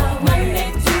the week.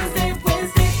 Monday, Tuesday,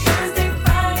 Wednesday, Thursday,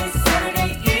 Friday,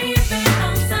 Saturday, even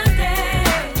on Sunday.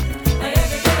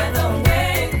 Every day of the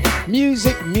week.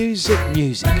 Music.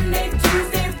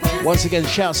 Once again,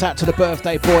 shouts out to the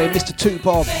birthday boy, Mr. Two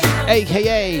Bob,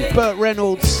 aka Burt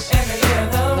Reynolds,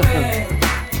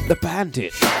 the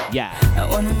Bandit. Yeah.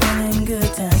 Gonna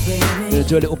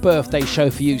do a little birthday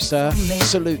show for you, sir.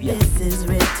 Salute you.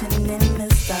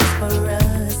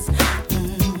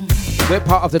 We're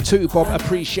part of the Two Bob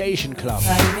Appreciation Club.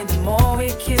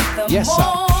 Yes, sir.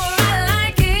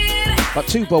 But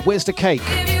Two Bob, where's the cake?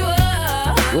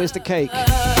 Where's the cake?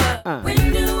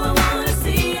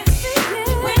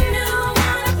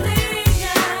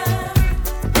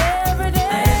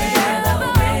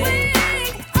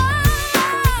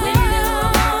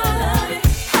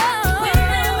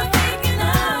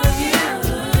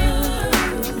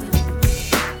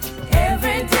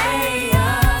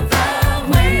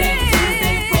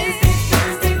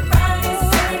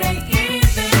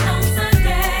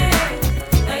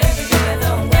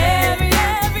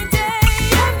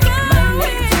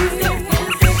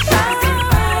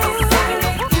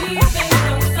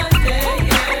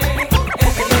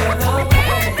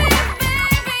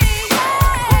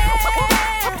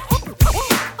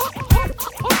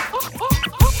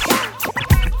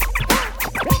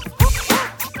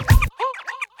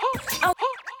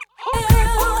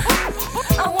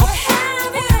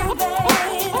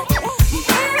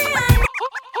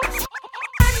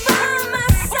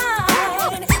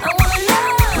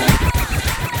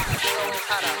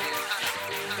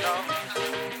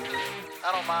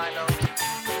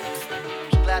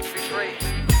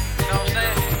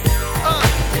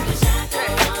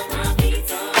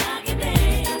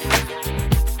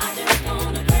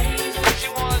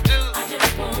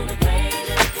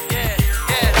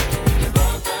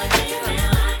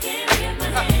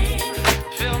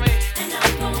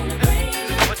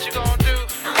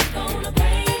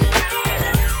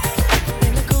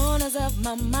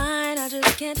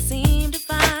 Can't seem to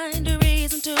find a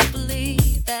reason to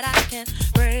believe that I can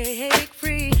break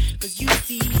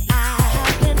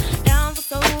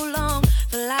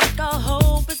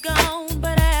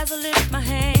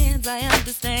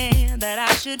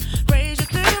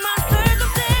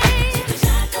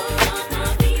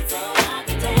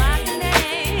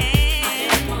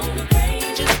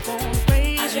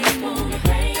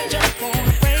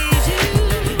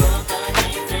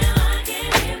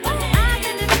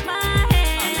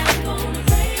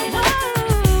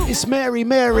It's Mary,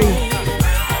 Mary.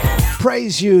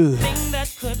 Praise you.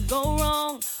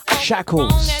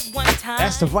 Shackles.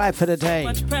 That's the vibe for the day.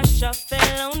 Much pressure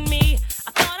fell on me.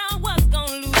 I thought I was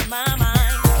gonna lose my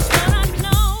mind. But I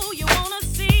know you wanna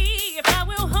see if I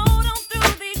will hold on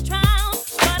through these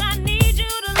trials. But I need you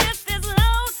to lift this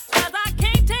load, 'cause I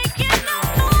can't take it no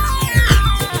more.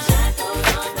 Shackles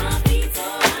on my feet so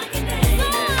I can dance. So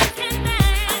I can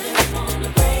dance. I just wanna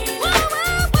praise you.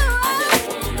 I just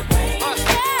wanna praise you.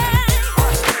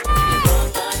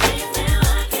 Both the things now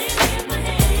I can lift my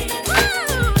hands.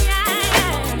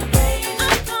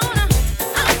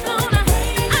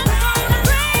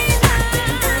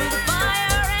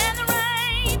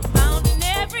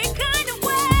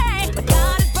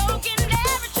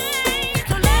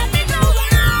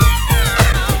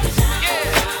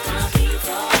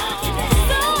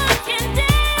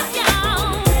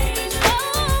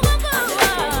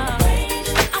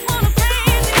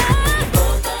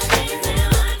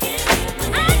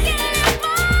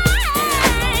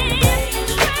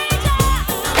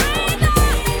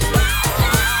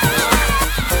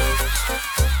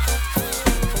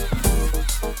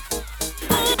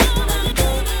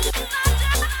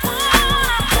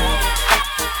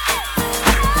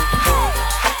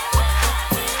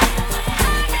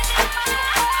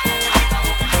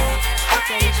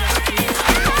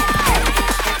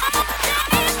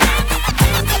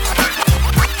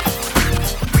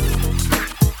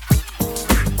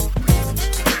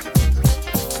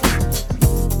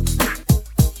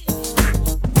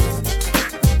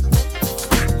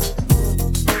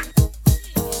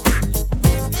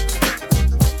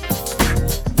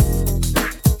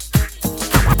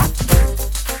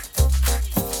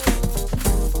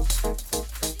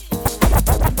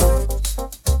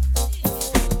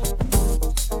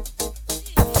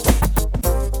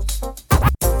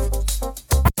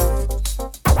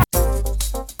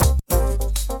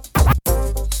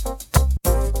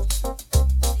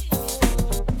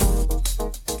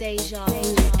 Deja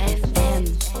Vu FM.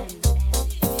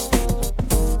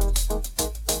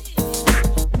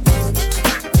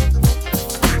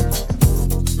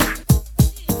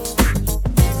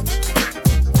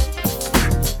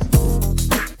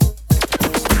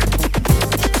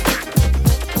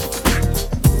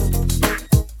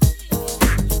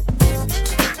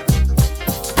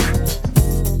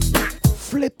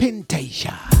 Flipping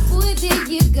Deja. Where did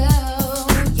you go?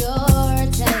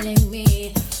 You're telling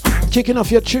me. Kicking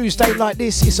off your Tuesday like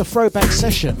this, it's a throwback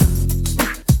session.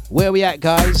 Where we at,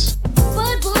 guys?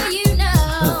 But boy, you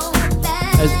know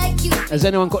that you Has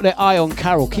anyone got their eye on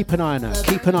Carol? Keep an eye on her.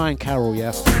 Keep an eye on Carol,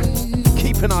 yeah?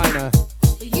 Keep an eye on her.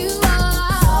 You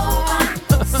are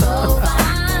so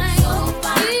fine, so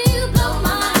fine. You blow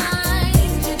my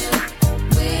mind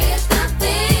with the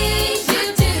things you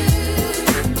do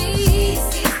to me.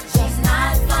 She's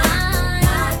not fine,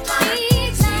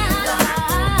 she's not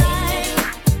fine.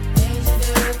 Things you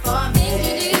do for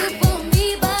me,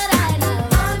 but I know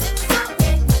I'm so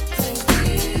into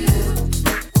you.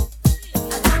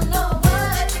 I don't know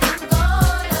what I'm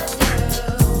gonna do.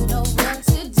 Don't know what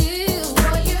to do.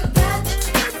 Boy, you got me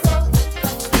so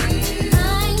confused.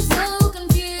 I'm so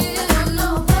confused. I don't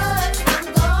know what I'm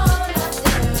gonna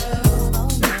do. Oh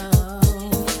no.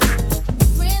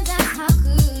 Friends ask how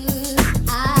could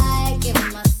I give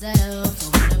myself to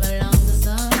wanna belong to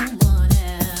someone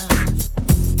else.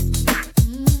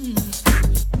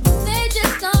 They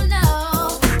just don't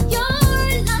know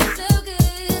you're not so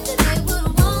good that they would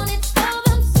want it for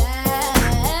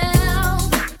themselves.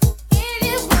 If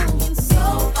you walking so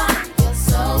fine, you're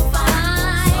so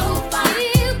fine, so fine.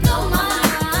 You blow my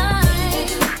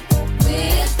mind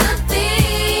with the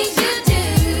things you do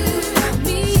for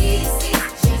me.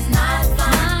 She's not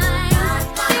fine,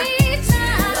 she's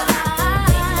not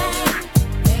fine.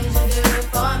 Things you do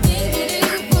for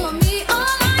me,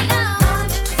 all I know. I'm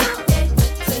so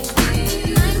into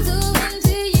you. I'm so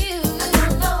into you. I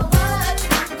don't know what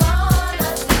I'm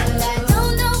gonna do. I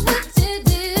don't know what to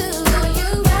do.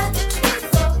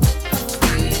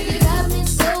 You got me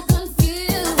so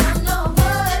confused. I don't know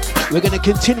what We're going to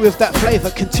continue with that flavour,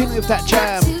 continue with that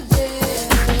jam. to do.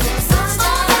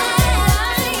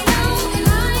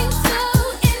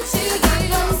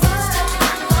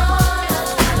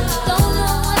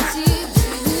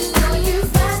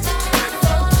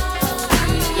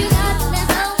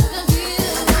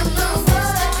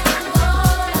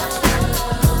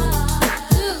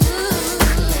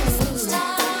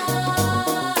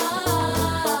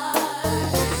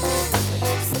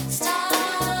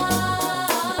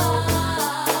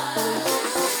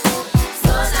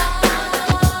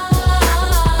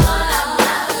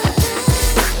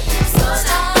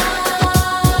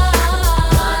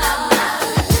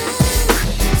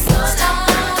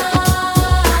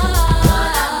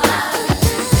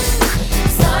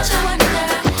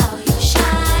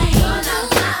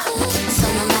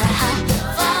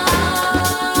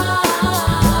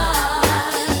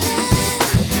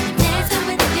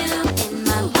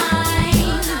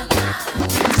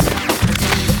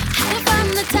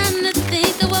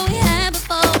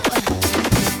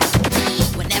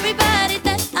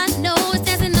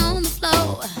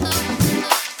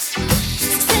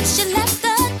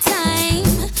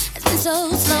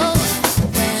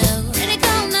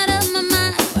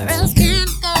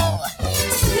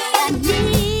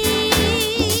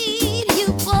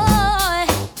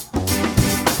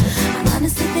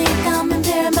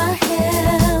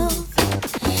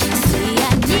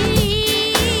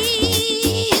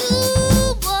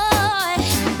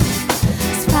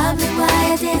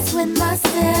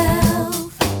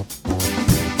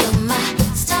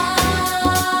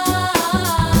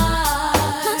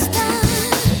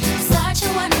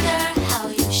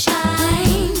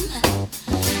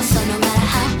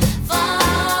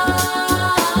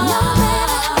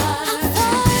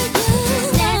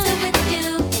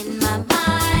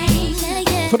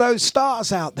 For those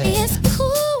stars out there. It's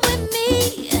cool with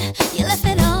me. You left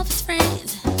it off as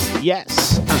friends.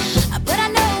 Yes. But I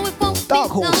know it won't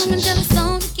Dark be long Horses. until it's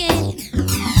on again.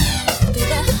 Through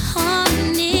the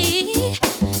harmony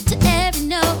to every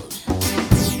note.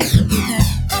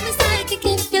 Call me psychic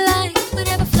if you like,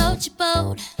 whatever floats your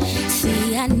boat.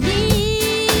 See, I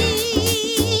need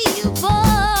you, boy.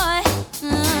 I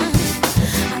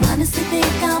honestly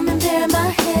think I'm impairing my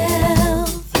health.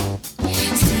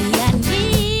 See, I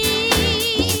need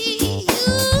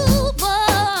you,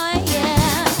 boy,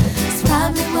 yeah. It's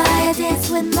probably why I dance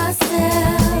with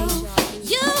myself.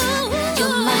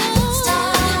 You're my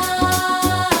star,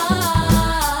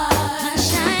 my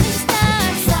shining star.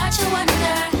 Start to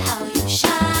wonder how you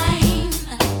shine.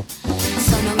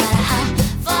 So no matter how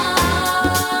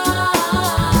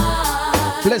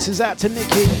far. Blessings out to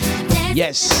Nikki.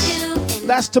 Yes.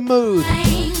 That's the mood.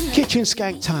 Kitchen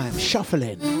skank time.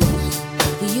 Shuffling.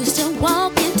 We used to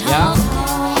walk and talk,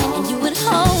 and you would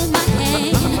hold my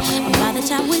hand. And by the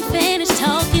time we finished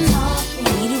talking,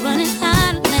 we'd run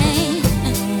out of lane.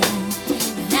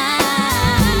 And I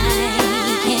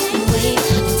can't wait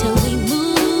until we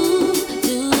move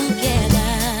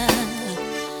together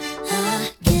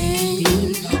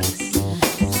again.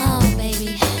 Oh, baby,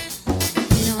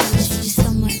 you know I miss you so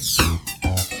much.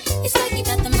 It's like you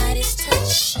got the mightiest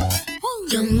touch.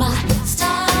 You're my star.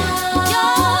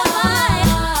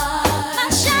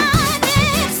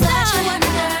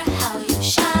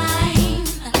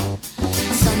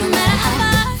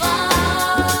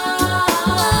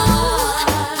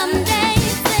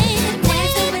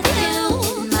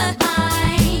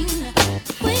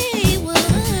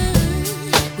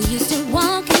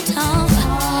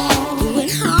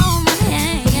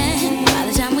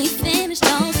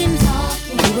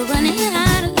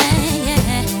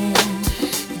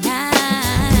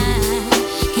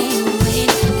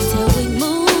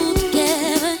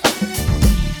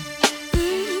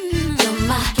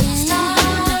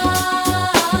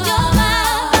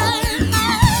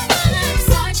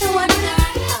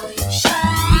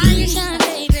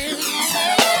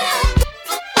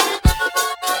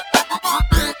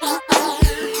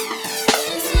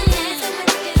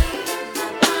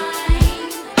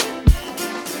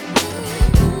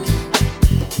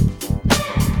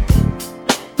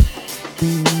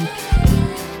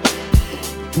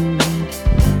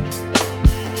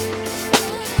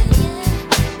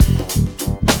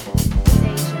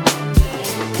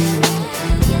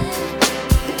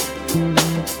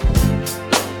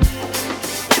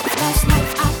 Last night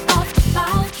I thought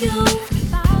about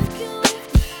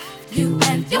you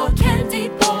and your candy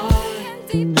boy,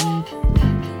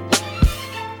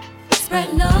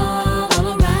 spreading all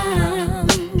around.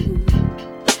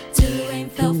 Till the rain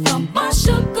fell from my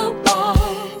sugar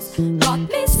balls, brought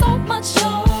me so much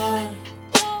joy.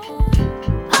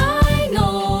 I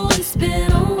know it's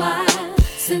been a while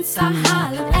since I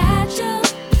hollered at you.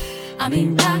 I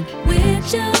mean, not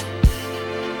with you.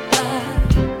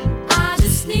 I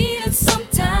just needed some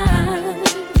time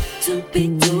to be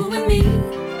doing me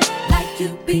like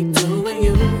you be doing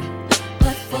you.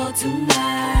 But for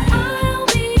tonight, I'll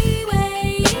be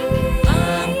waiting.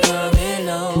 I'm coming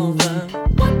over.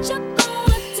 What you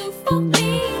gonna do for me?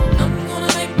 I'm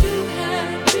gonna make you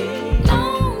happy.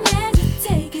 Long as you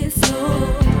take it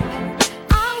slow,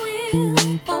 I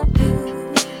will for you.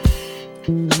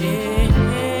 Yeah.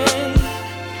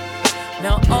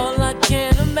 Now all I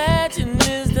can imagine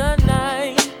is the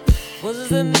night was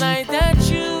the night that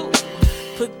you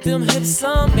put them hips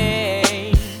on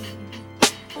me.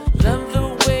 Love the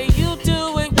way you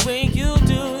do it when you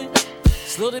do it.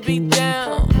 Slow the beat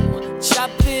down,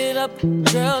 chop it up,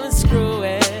 girl, and screw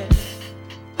it.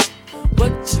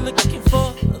 What you looking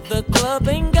for? The club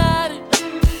ain't got it.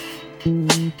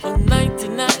 For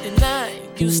 1999,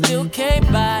 you still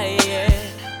can't buy it.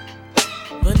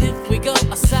 But if we go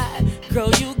outside,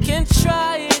 girl, you can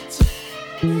try it.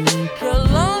 Girl,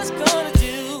 all it's gonna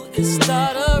do is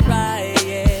start a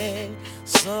riot.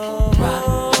 So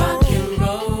rock and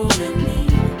roll with me.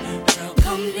 Girl,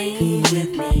 come lean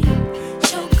with me.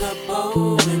 Choke a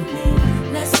bowl with me.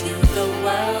 Let's do the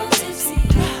world tipsy.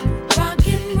 Rock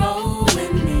and roll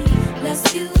with me. Let's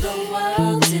do the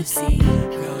world tipsy.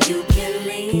 Girl, you can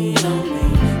lean on me.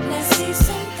 Let's see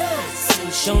some good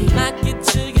sushi. don't knock it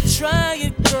till you try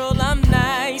it, girl. I'm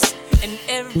nice, and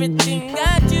everything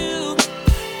I do,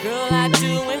 girl, I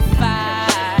do in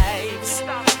fives.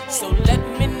 So let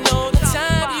me know the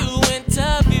time you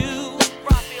interview.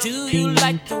 Do you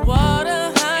like the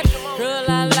water hot? Girl,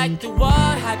 I like the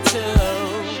water hot too.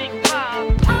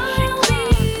 I'll be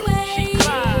waiting.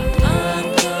 I'm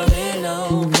coming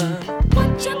over.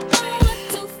 What you gonna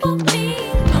do for me?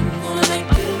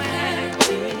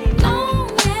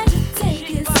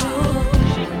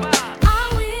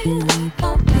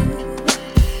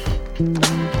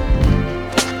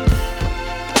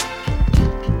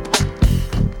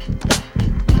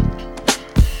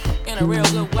 in a real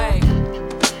good way.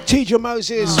 Teja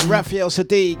Moses, Raphael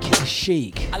Sadiq,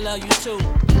 Chic. I love you too.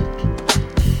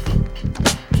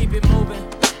 Keep it moving.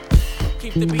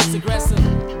 Keep the beats aggressive.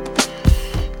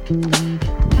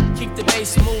 Keep the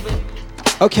bass moving.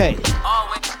 Okay.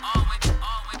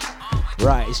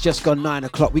 Right, it's just gone 9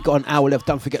 o'clock. We got an hour left.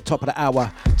 Don't forget, top of the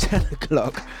hour, 10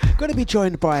 o'clock. Going to be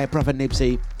joined by Brother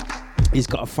Nibsy. He's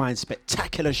got a fine,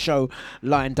 spectacular show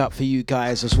lined up for you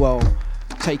guys as well.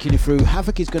 Taking you through.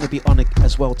 Havoc is going to be on it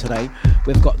as well today.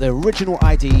 We've got the original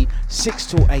ID 6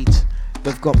 till 8.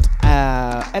 We've got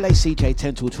LACJ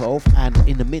 10 till 12. And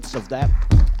in the midst of that,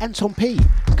 Anton P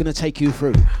is going to take you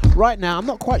through. Right now, I'm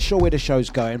not quite sure where the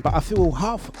show's going, but I feel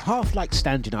half like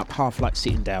standing up, half like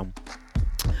sitting down.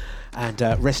 And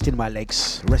resting my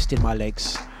legs.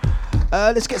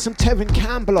 Let's get some Tevin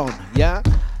Campbell on, yeah?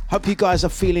 Hope you guys are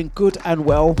feeling good and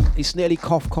well. It's nearly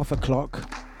cough o'clock.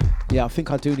 Yeah, I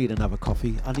think I do need another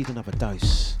coffee. I need another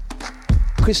dose.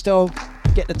 Crystal,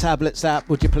 get the tablets out,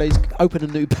 would you please? Open a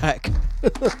new pack.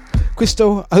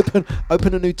 Crystal, open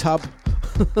a new tub.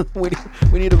 we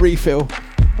need a refill.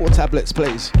 More tablets,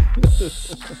 please.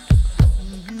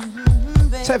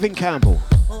 Tevin Campbell.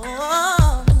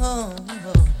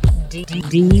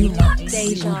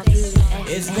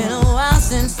 It's been a while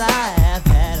since I have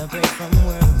had a break from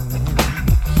work.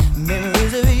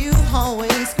 Memories of you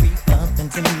always creep up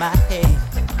into my head.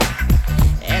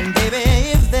 And baby,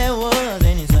 if there was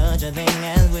any such a thing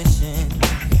as wishing,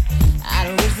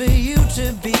 I'd wish for you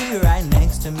to be right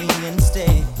next to me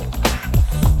instead.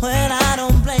 Well, I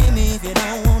don't blame you if you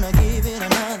don't wanna give it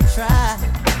another try.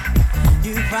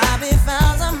 You probably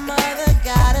found some other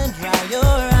guy to dry your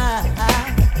eye.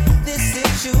 This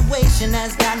situation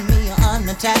has got me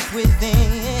unattached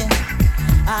within.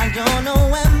 I don't know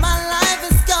where my life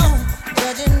is going,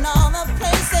 judging all the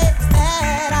places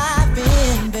that I've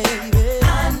been, baby.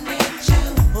 I need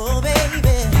you, oh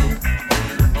baby.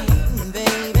 You need me,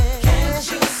 baby. Can't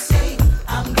you see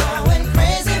I'm going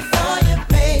crazy for you,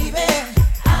 baby?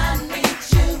 I need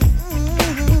you.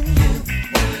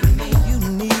 You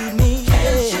need me.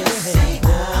 Can't you see I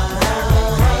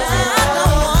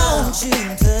don't want you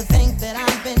to think that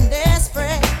I've been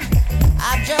desperate.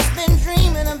 I've just been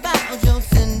dreaming about your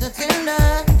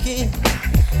tender kiss.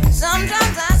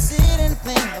 Sometimes I sit and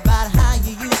think about how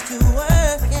you used to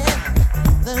work it.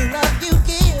 The love you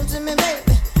give to me,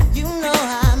 baby, you know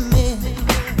I miss it.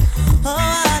 Oh,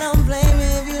 I don't blame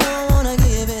you if you don't wanna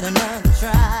give it another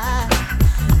try.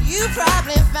 You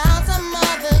probably found some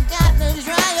other guy to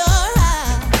dry your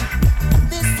eye.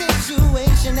 This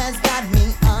situation has got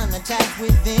me unattached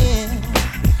within.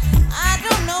 I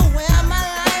don't know where my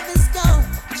life is going,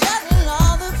 judging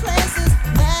all the places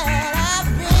that I've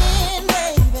been,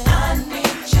 baby. I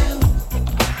need you.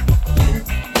 You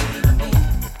need me.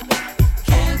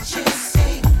 Can't you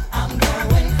see I'm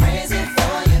going crazy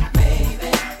for you,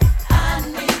 baby? I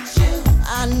need you.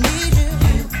 I need you.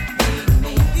 You need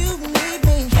me. You need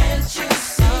me. Can't you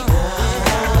see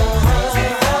I'm going crazy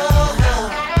for you?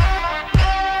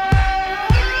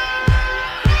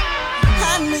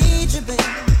 I need you, baby.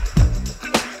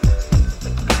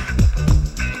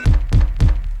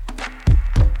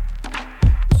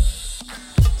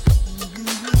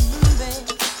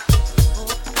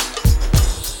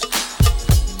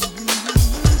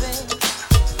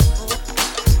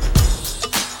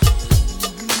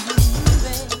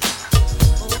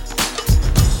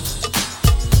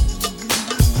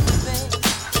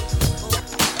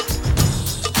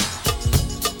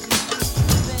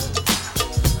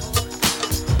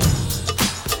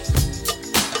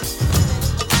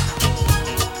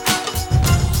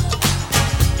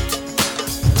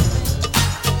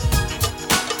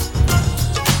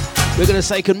 We're going to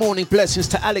say good morning, blessings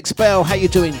to Alex Bell. How you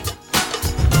doing?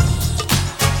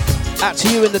 Out to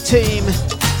you and the team.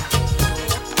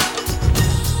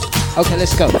 Okay,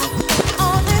 let's go.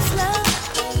 All this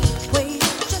love waiting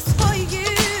just for you.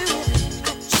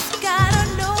 I just gotta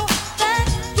know that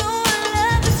your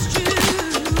love is true.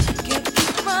 Can't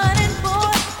keep running,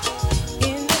 boy,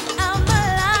 in and out my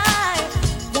life.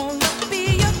 Wanna be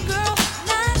your girl,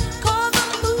 not 'cause the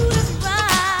mood is right.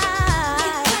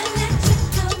 If I let you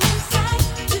come inside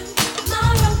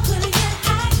tomorrow, will you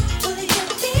hide? Will you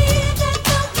be there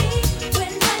for me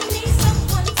when I need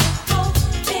someone to hold?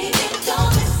 Baby,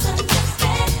 don't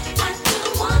misunderstand.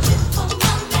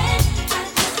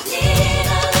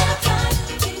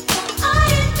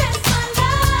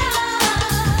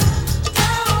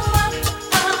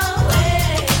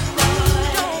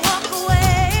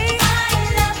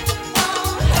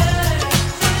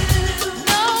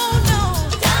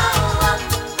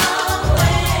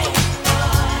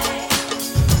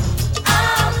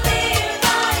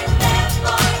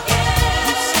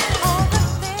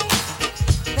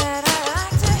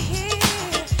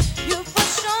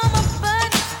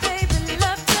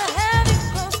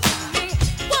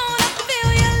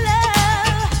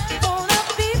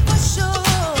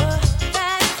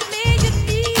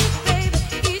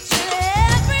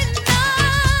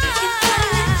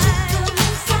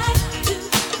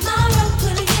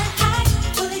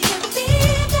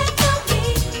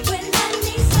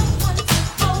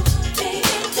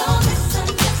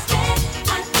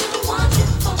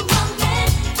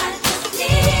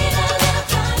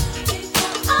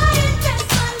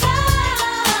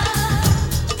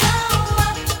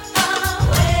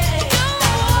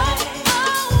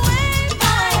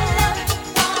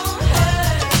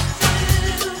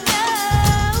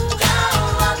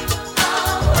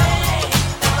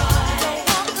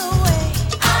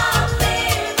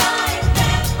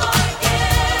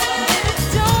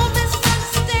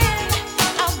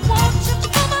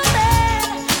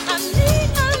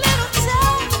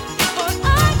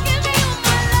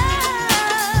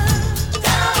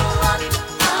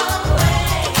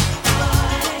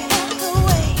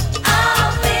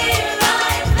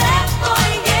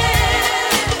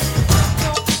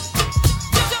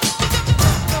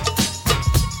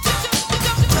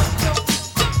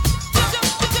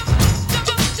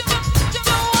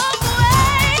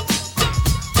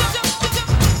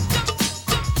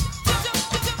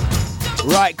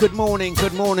 Right, good morning,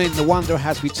 good morning. The Wanderer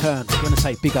has returned. I'm going to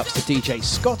say big ups to DJ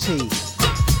Scotty.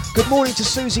 Good morning to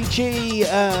Susie G.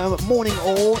 Morning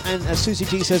all. And Susie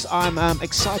G says, I'm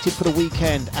excited for the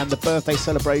weekend and the birthday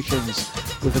celebrations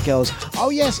with the girls. Oh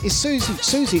yes, it's Susie.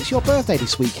 Susie, it's your birthday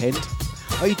this weekend.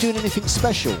 Are you doing anything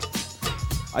special?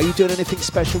 Are you doing anything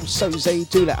special? Susie,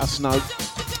 do let us know.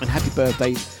 And happy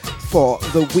birthday for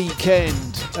the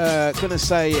weekend. Gonna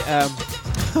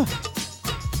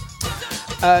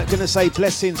say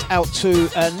blessings out to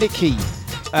Nikki.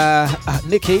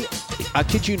 Nikki, I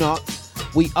kid you not,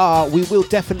 we will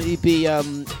definitely be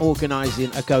organising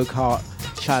a go-kart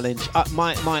challenge. I'm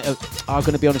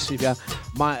going to be honest with you,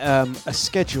 my a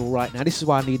schedule right now. This is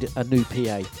why I need a new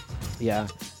PA. Yeah,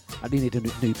 I need a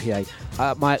new PA.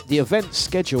 The event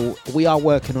schedule, we are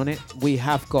working on it. We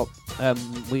have got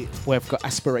we've got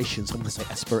aspirations. I'm going to say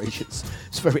aspirations.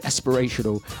 It's very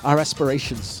aspirational. Our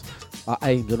aspirations are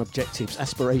aimed on objectives,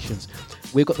 aspirations.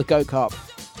 We've got the go-kart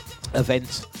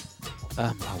event.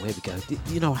 Here we go.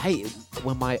 You know, I hate it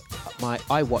when my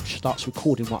iWatch starts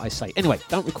recording what I say. Anyway,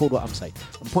 don't record what I'm saying.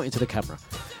 I'm pointing to the camera.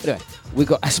 Anyway, we've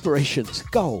got aspirations,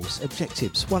 goals,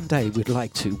 objectives. One day we'd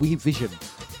like to. We vision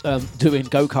doing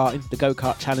go-karting. The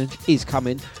go-kart challenge is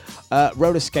coming.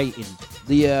 Roller skating.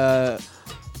 The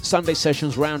Sunday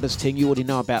sessions, rounders thing. You already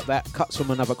know about that. Cuts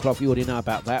from another cloth. You already know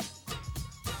about that.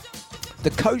 The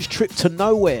coach trip to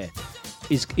nowhere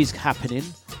is happening.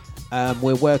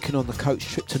 We're working on the coach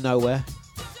trip to nowhere.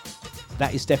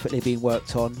 That is definitely being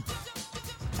worked on.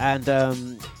 And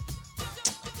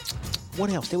what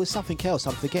else? There was something else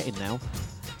I'm forgetting now.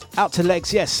 Out to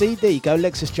Legs. Yes, see, there you go.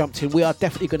 Legs has jumped in. We are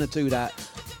definitely going to do that.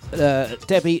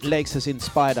 Debbie Legs has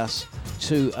inspired us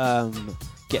to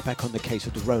get back on the case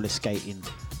with the roller skating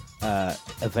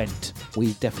event.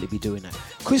 We'll definitely be doing that.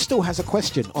 Crystal has a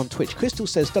question on Twitch. Crystal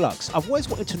says, Dlux, I've always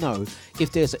wanted to know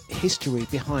if there's a history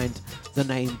behind the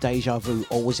name Deja Vu,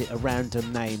 or was it a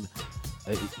random name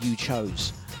you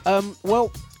chose?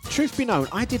 Well, truth be known,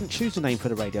 I didn't choose the name for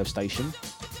the radio station.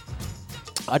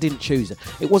 I didn't choose it.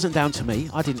 It wasn't down to me.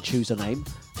 I didn't choose a name.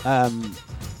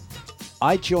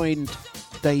 I joined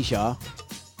Deja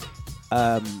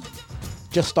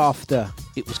just after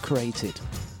it was created.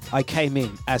 I came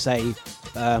in as a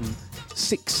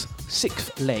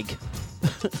sixth leg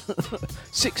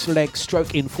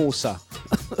stroke enforcer.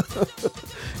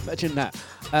 Imagine that.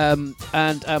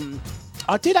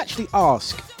 I did actually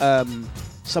ask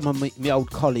some of my old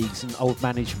colleagues and old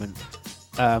management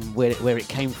where it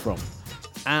came from.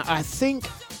 And I think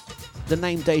the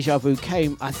name Deja Vu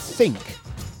came,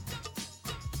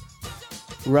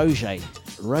 Roger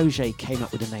came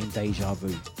up with the name Deja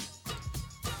Vu.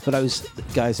 For those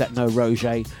guys that know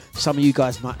Roger, some of you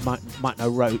guys might know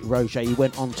Roger. He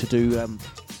went on to do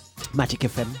Magic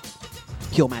FM,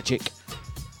 Pure Magic.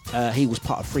 He was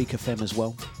part of Freak FM as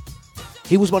well.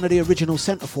 He was one of the original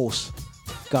Centre Force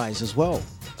guys as well.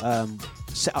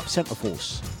 Set up Centre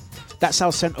Force. That's how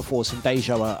Centre Force and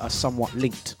Deja are somewhat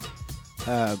linked.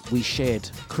 We shared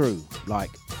crew,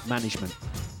 like management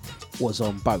was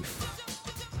on both.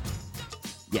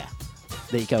 Yeah,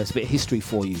 there you go. It's a bit of history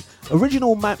for you.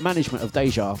 Original management of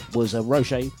Deja was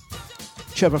Roger,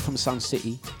 Trevor from Sun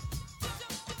City,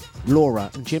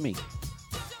 Laura and Jimmy.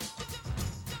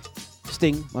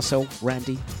 Sting, myself,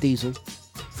 Randy, Diesel,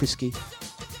 Frisky.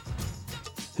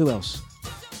 Who else?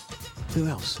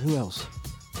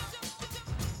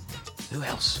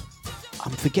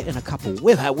 I'm forgetting a couple.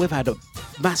 We've had a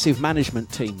massive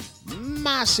management team,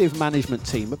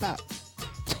 about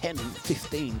 10,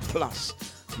 15 plus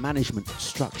management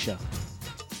structure.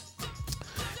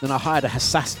 Then I hired a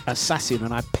assassin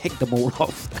and I pegged them all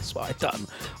off. That's what I done.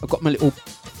 I got my little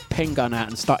pen gun out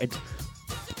and started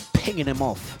pinging them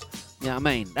off. You know what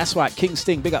I mean? That's right, King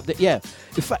Sting, big up. Yeah.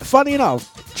 In fact, funny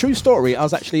enough, true story, I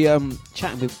was actually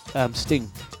chatting with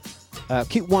Sting.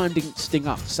 Keep winding Sting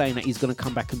up, saying that he's going to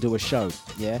come back and do a show.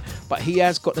 Yeah. But he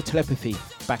has got the telepathy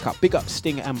back up. Big up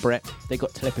Sting and Brett. They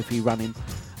got telepathy running.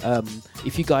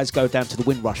 If you guys go down to the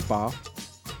Windrush Bar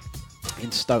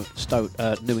in Stoke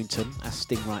Newington, that's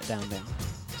Sting right down there. Do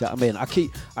you know what I mean? I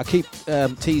keep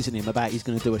teasing him about he's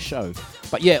going to do a show.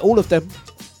 But yeah, all of them,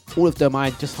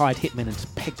 I just hired hitmen and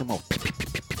just pegged them off.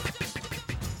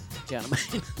 You know what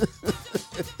I mean?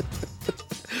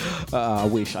 I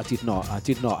wish I did not. I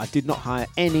did not hire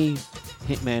any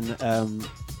hitmen.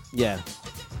 Yeah.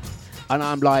 And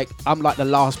I'm like the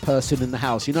last person in the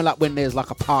house. You know, like when there's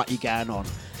like a party going on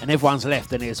and everyone's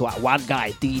left and there's like one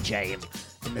guy DJing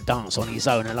in the dance on his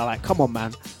own, and I'm like, come on,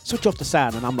 man, switch off the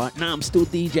sound. And I'm like, nah, I'm still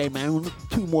DJ, man.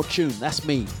 2 more tunes. That's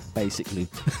me, basically.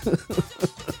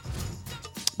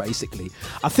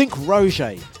 I think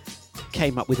Roger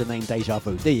came up with the name Deja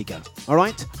Vu. There you go. All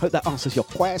right. Hope that answers your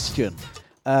question.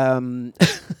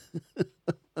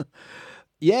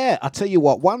 Yeah, I tell you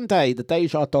what. One day the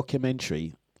Deja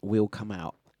documentary will come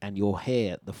out, and you'll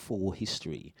hear the full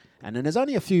history. And then there's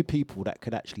only a few people that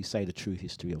could actually say the true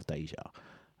history of Deja.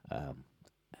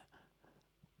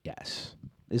 Yes,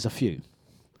 there's a few.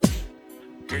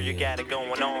 Girl, you got it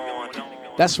going on.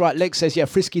 That's right. Leg says, yeah,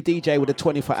 Frisky DJ with the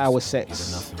 24-hour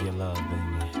sets. Enough of your love,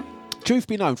 baby. Truth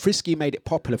be known, Frisky made it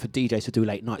popular for DJs to do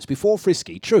late nights. Before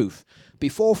Frisky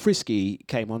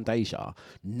came on Deja,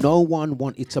 no one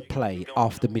wanted to play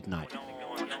after midnight.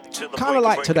 Kind of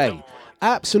like today.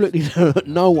 Absolutely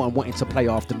no one wanted to play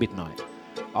after midnight.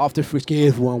 After Frisky,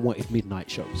 everyone wanted midnight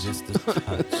shows. Just a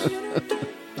touch.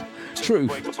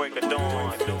 Truth.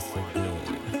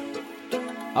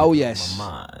 Oh, yes.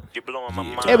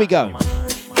 Here we go.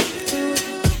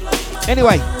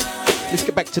 Anyway, let's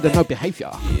get back to the no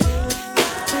behavior.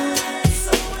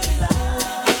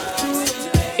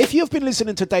 If you've been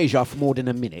listening to Deja for more than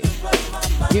a minute,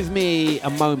 give me a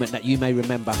moment that you may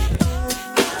remember.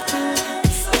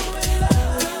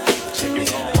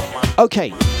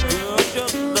 Okay.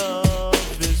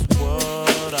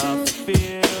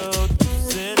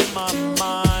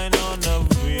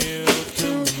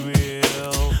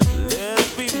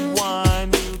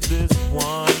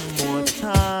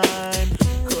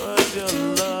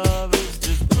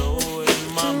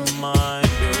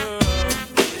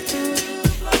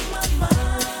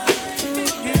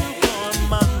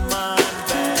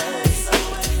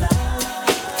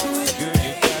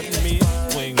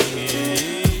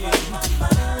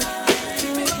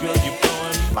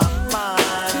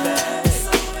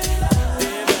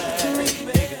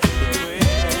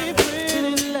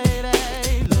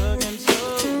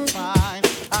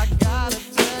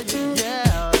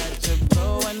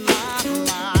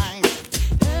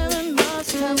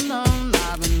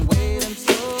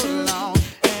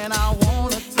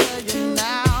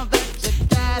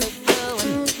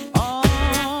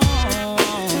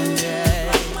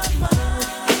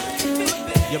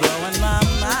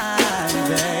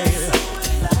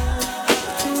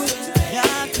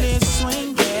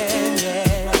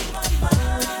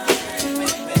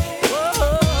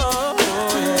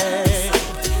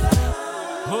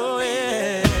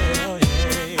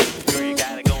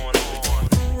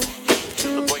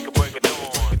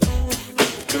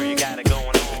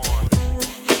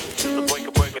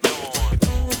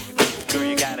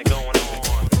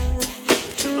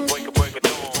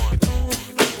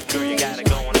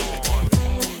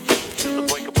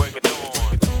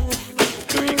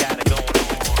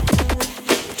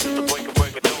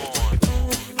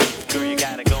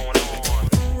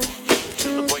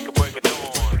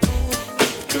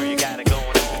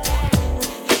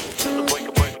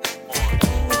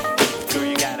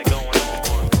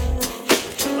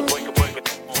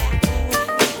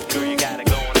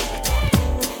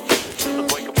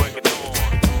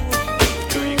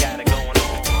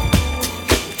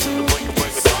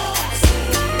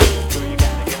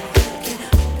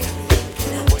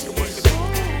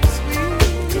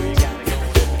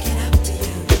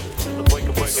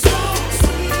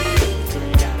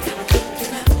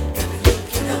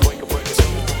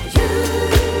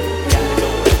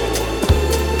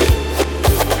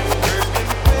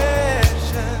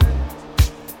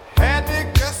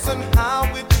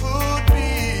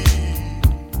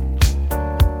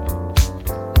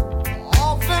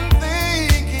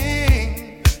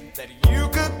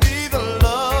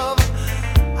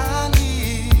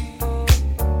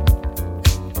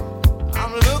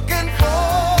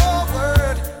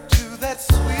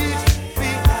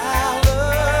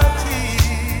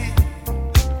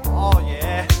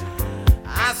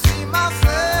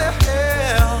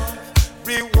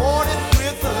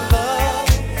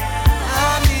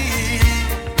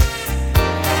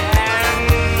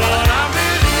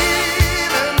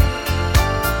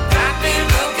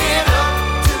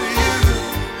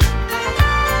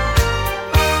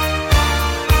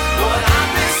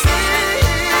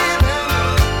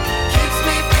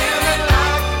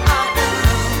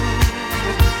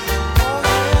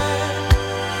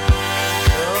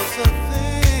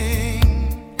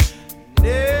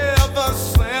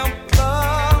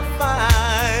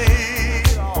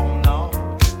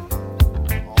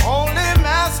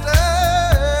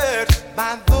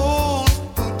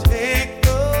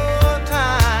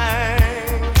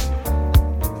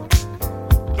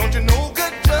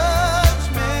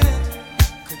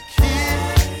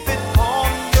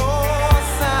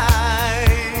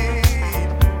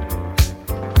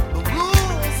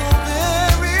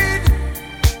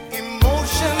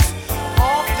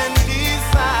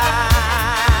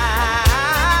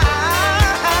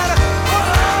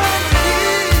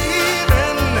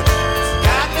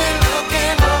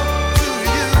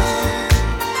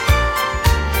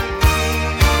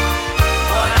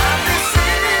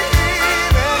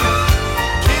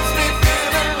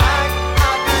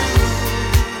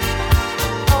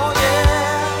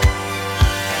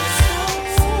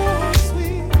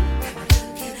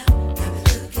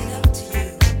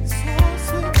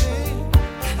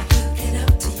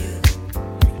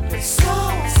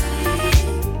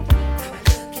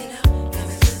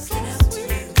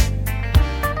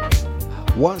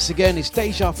 Once again, it's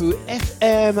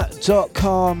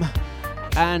dejavufm.com.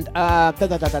 And out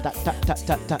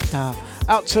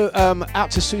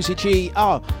to Susie G.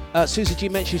 Susie G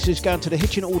mentioned she's going to the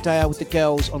Hitchin all day with the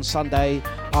girls on Sunday.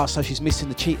 So she's missing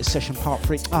the Cheetah Session Part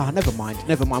 3. Never mind.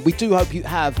 We do hope you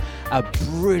have a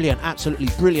brilliant, absolutely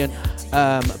brilliant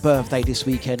birthday this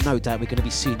weekend. No doubt we're going to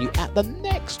be seeing you at the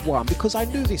next one because I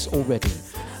knew this already.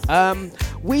 I'm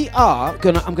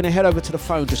gonna head over to the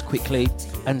phone just quickly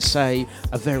and say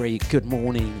a very good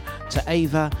morning to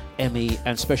Ava, Emmy,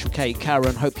 and Special K,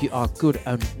 Karen. Hope you are good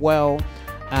and well.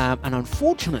 And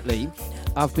unfortunately,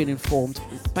 I've been informed,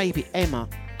 baby Ava,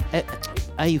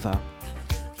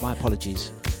 my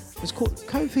apologies, it's caught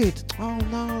COVID.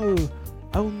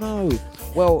 Oh no.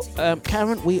 Well,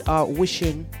 Karen, we are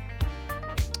wishing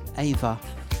Ava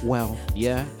well,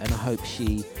 yeah, and I hope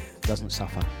she doesn't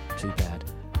suffer too bad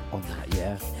on that,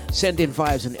 yeah. Sending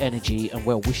vibes and energy and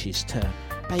well wishes to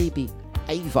baby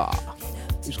Ava,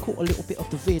 who's caught a little bit of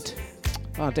the vid.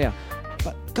 Oh dear.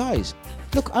 But guys,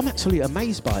 look, I'm absolutely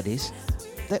amazed by this.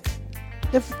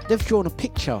 They've drawn a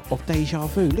picture of Deja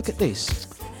Vu. Look at this.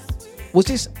 Was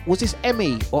this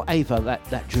Emmy or Ava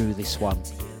that drew this one?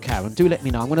 Karen, do let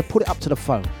me know. I'm going to put it up to the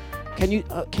phone. Can you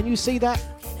see that?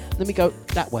 Let me go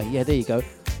that way. Yeah, there you go.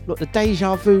 Look, the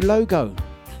Deja Vu logo.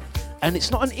 And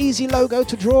it's not an easy logo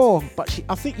to draw, but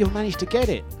I think you've managed to get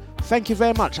it. Thank you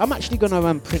very much. I'm actually going to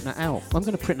print that out. I'm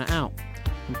going to print that out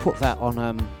and put that on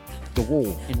the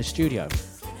wall in the studio.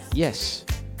 Yes,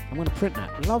 I'm going to print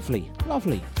that. Lovely.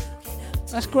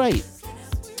 That's great.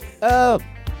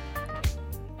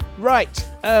 Right,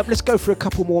 let's go for a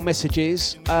couple more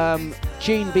messages.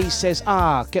 Jean B says,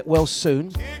 get well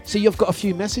soon. So you've got a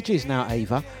few messages now,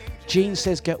 Ava. Jean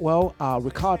says, get well.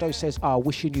 Ricardo says,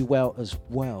 wishing you well as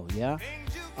well, yeah?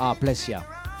 Bless ya.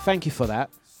 Thank you for that.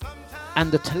 And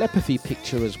the telepathy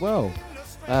picture as well.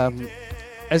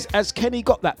 As Kenny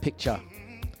got that picture.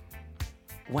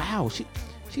 Wow,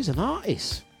 she's an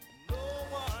artist.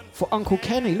 For Uncle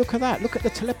Kenny, look at that. Look at the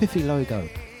telepathy logo.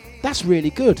 That's really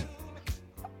good.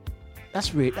 That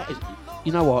is,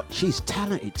 you know what? She's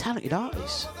talented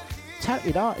artist.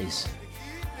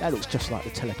 That looks just like the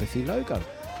telepathy logo.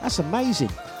 That's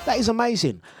amazing. That is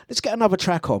amazing. Let's get another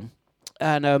track on.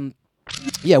 And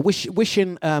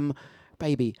wishing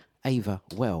baby Ava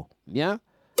well. Yeah?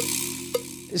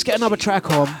 Let's get another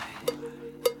track on.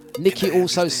 Nikki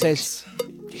also says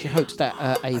she hopes that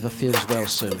Ava feels well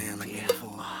soon.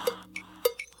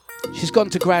 She's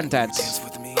gone to Grandad's.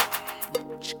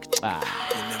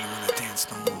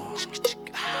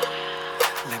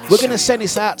 We're going to send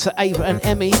this out to Ava and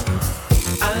Emmy. I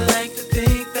like to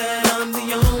think that I'm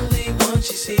the only one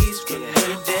she sees when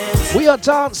her dance. We are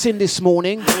dancing this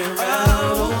morning.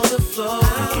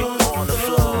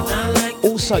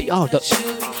 Also,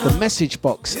 the message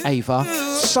box, Ava.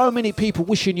 So many people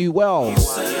wishing you well.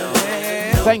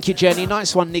 Thank you, Jenny.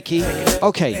 Nice one, Nikki.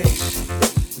 Okay.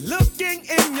 Looking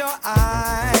in your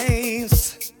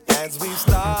eyes as we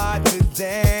start to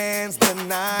dance the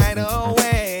night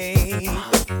away.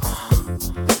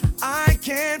 I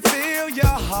can feel your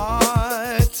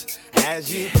heart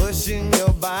as you pushing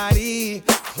your body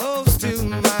close to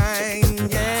mine,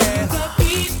 yeah. To the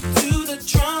beat, to the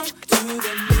drum, to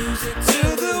the music,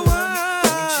 to the world.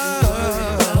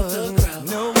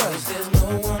 No worries, there's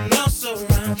no one else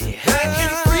around. I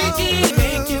can freak it,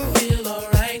 make you feel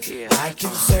alright. I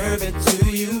can serve it to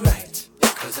you right,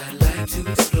 'cause I like to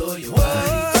explore your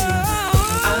body too.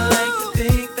 I like to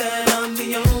think that I'm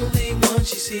the only one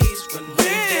she sees when we're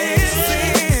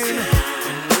dancing.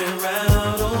 When we're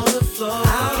out on the floor. I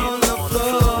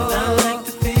like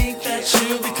to think that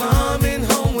you'll be coming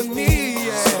home with me,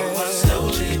 yeah. So I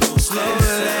slowly move slowly. I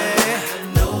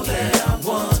know that I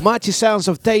want. Mighty sounds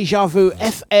of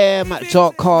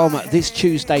dejavufm.com. This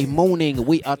Tuesday morning,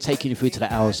 we are taking you through to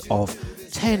the hours of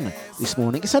 10 this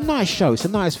morning. It's a nice show. It's a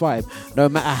nice vibe. No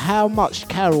matter how much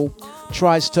Carol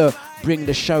tries to bring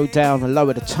the show down and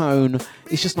lower the tone,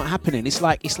 it's just not happening. It's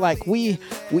like we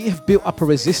have built up a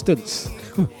resistance.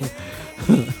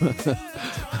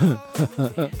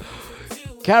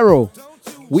 Carol,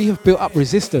 we have built up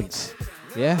resistance.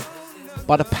 Yeah?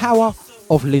 By the power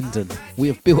of Lyndon, we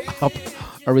have built up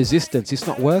a resistance. It's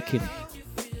not working.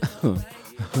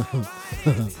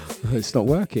 It's not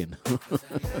working.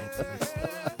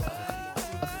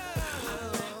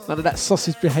 None of that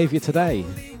sausage behaviour today.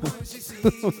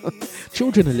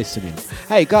 Children are listening.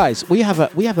 Hey guys, we have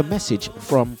a message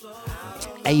from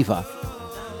Ava.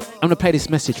 I'm gonna play this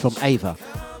message from Ava,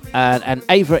 and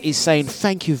Ava is saying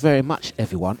thank you very much,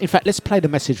 everyone. In fact, let's play the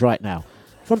message right now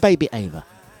from baby Ava.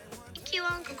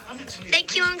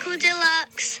 Thank you, Uncle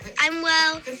Dlux. I'm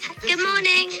well. Good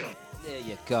morning. There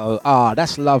you go. Ah,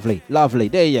 that's lovely, lovely.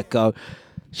 There you go.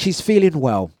 She's feeling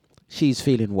well. She's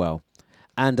feeling well.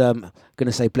 And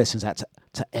gonna say blessings out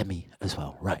to Emmy as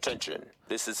well. Right. Attention.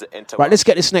 This is an Right, let's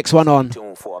get this next one on.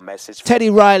 tune for a message. Teddy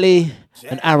Riley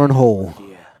and Aaron Hall.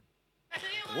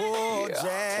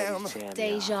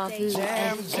 Deja Vu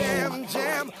FM.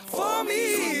 Jam for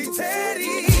me,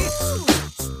 Teddy.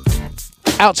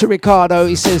 Out to Ricardo.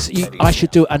 He says I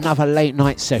should do another late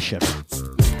night session.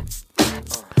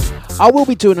 I will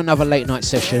be doing another late night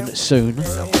session soon.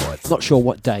 Not sure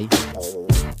what day.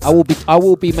 I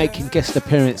will be making guest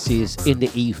appearances in the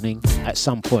evening at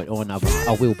some point or another.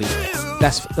 I will be.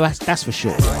 That's for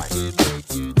sure.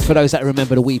 For those that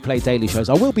remember the We Play Daily shows,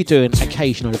 I will be doing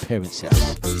occasional appearances.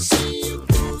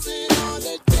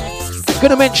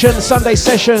 Gonna mention Sunday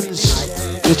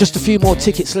sessions. There's just a few more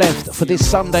tickets left for this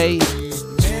Sunday.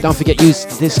 Don't forget, use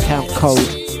the discount code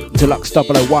Dlux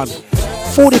 001.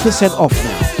 40% off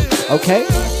now. Okay?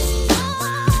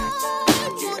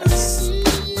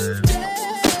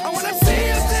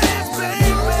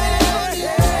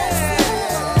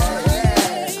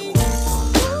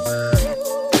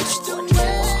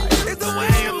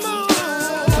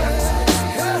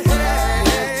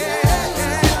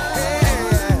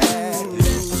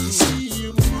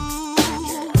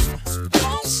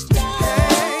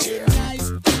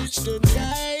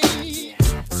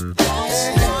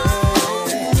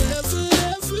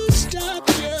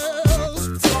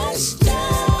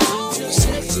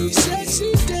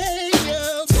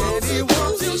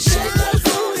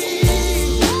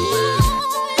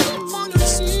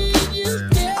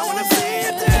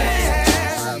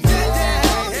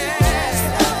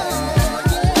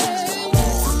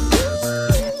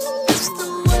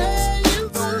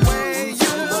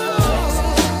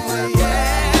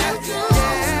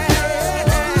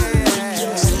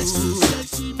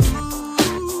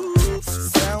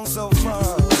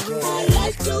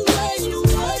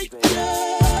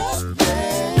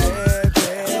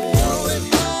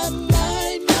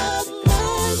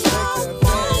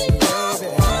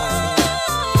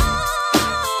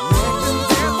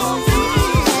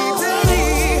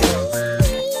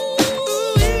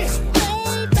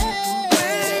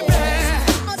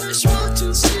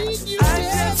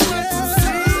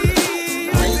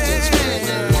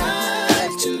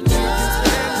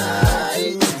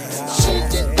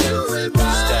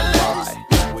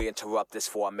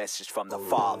 For a message from the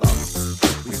Father.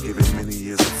 We've given many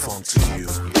years of funk to you,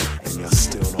 and you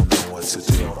still don't know what to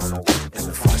do. And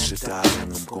if I should die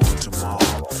and I'm going tomorrow,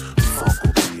 funk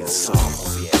will be in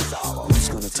sorrow. Who's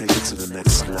gonna take it to the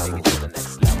next level?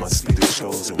 Must be the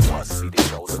chosen one,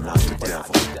 but not the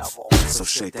devil. So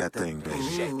shake that thing, baby.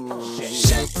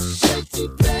 Shake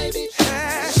it, baby.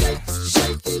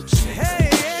 Shake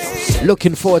it.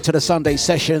 Looking forward to the Sunday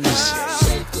sessions,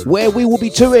 where we will be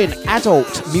doing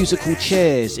adult musical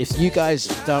chairs. If you guys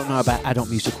don't know about adult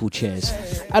musical chairs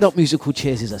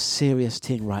is a serious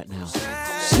thing right now.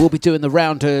 We'll be doing the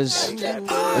rounders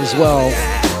as well,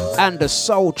 and the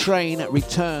Soul Train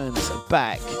returns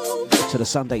back to the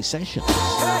Sunday sessions.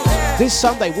 This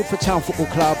Sunday, Woodford Town Football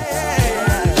Club,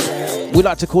 we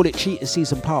like to call it Cheater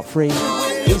Season Part 3,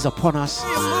 is upon us.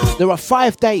 There are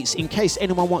 5 dates, in case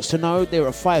anyone wants to know. There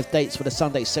are 5 dates for the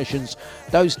Sunday sessions.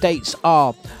 Those dates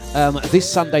are this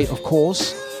Sunday, of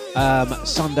course,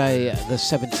 Sunday the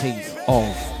 17th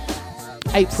of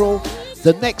April.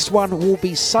 The next one will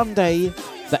be Sunday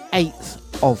the 8th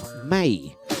of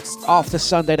May. After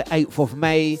Sunday the 8th of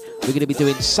May, we're going to be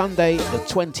doing Sunday the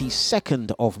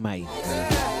 22nd of May.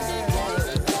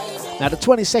 Now the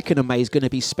 22nd of May is going to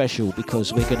be special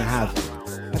because we're going to have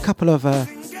a couple of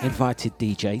invited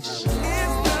DJs.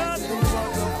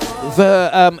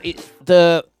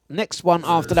 The next one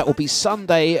after that will be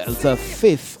Sunday the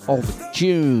 5th of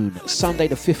June. Sunday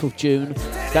the 5th of June.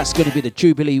 That's going to be the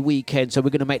Jubilee weekend, so we're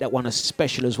going to make that one a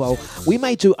special as well. We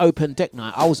may do open deck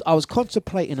night. I was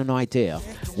contemplating an idea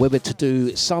whether to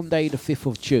do Sunday the 5th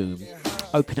of June,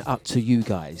 open it up to you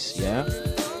guys, yeah?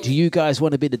 Do you guys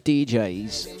want to be the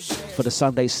DJs for the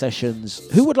Sunday sessions?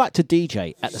 Who would like to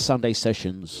DJ at the Sunday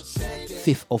sessions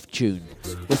 5th of June?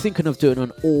 We're thinking of doing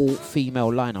an all-female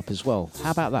lineup as well.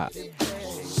 How about that?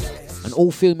 An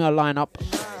all-female lineup.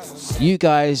 You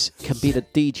guys can be the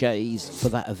DJs for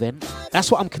that event. That's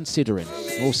what I'm considering.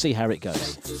 We'll see how it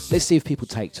goes. Let's see if people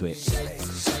take to it.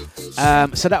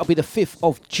 So that'll be the 5th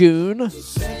of June.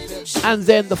 And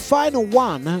then the final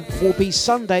one will be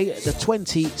Sunday the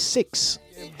 26th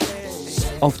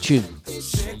of June.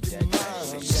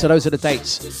 So those are the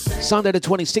dates. Sunday the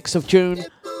 26th of June,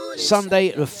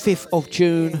 Sunday the 5th of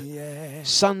June,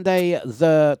 Sunday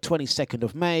the 22nd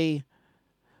of May,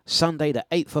 Sunday the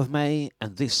 8th of May,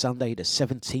 and this Sunday the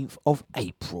 17th of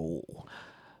April.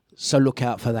 So look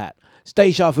out for that. It's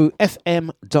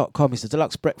dejavufm.com. It's the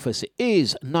Deluxe Breakfast. It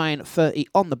is 9:30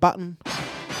 on the button.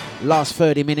 Last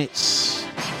 30 minutes.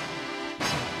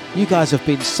 You guys have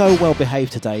been so well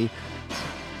behaved today.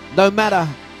 No matter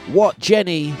what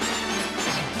Jeannie,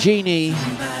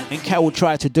 and Carol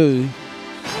try to do,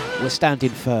 we're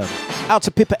standing firm. Out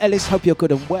to Pippa Ellis, hope you're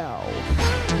good and well.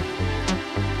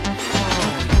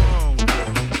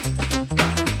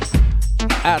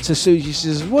 Out to Susie, she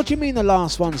says, what do you mean the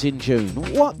last one's in June?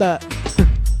 What the...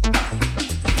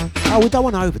 Oh, we don't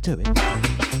want to overdo it.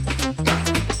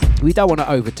 We don't want to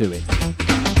overdo it.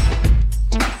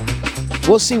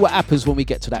 We'll see what happens when we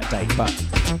get to that date, but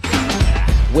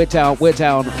we're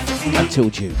down until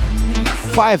June.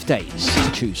 5 days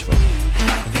to choose from.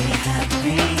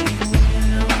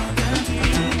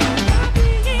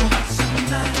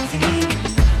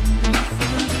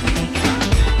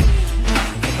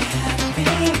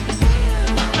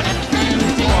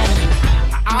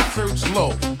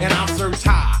 Low and I search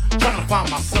high, trying to find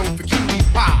myself a cutie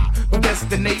pie. But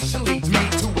destination leads me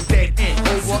to a dead end,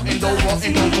 over and over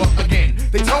and over again.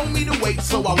 They told me to wait,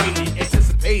 so I waited,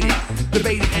 anticipated,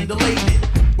 debated and delayed it,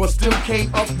 but still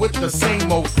came up with the same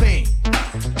old thing.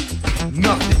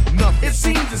 Nothing. It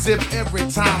seems as if every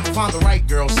time I find the right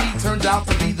girl, she turns out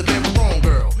to be the very wrong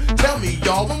girl. Tell me,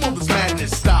 y'all, when will this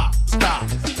madness stop?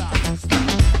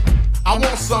 I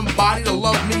want somebody to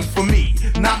love me for me,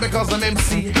 not because I'm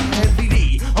MC Heavy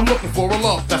D. I'm looking for a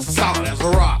love that's as solid as a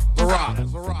rock, a rock.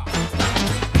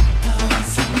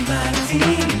 Somebody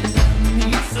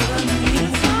love me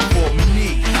for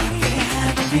me.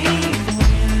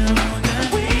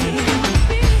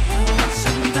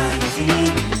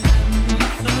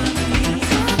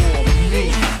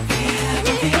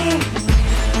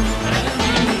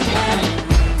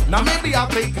 Now maybe I'll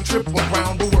take a trip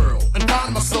around the world and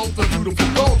find myself a beautiful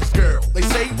gorgeous girl. They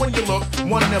say when you look,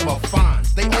 one never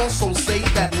finds. They also say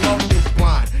that love is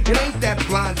blind. It ain't that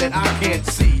blind that I can't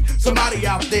see. Somebody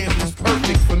out there who's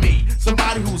perfect for me.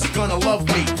 Somebody who's gonna love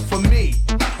me for me.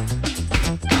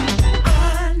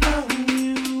 I know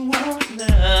you want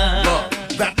love.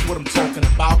 That's what I'm talking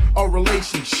about. A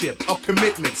relationship, a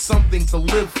commitment, something to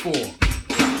live for.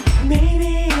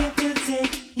 Maybe it will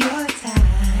take your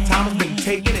time. Time has been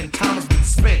taken and time has been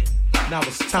spent. Now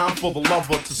it's time for the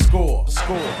lover to score.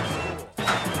 Somebody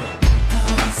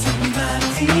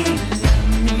love me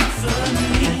for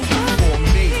me. For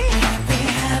me.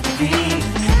 Happy.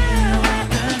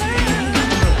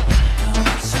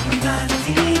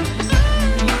 Somebody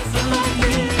love me for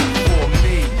me. For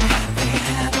me.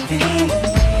 Happy.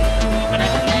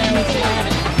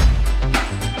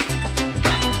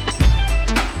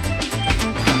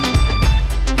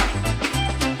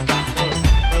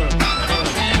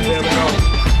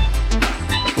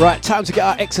 Right, time to get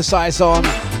our exercise on.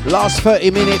 Last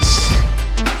 30 minutes.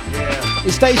 Yeah.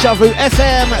 It's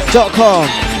dejavufm.com.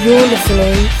 You're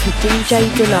listening to DJ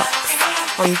Dlux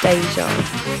on Deja.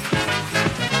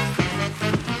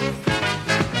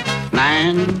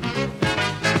 Man,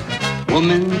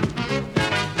 woman,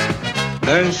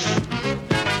 earth,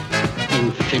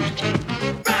 infinity.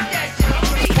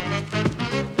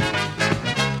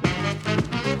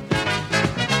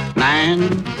 Man,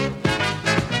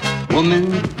 woman,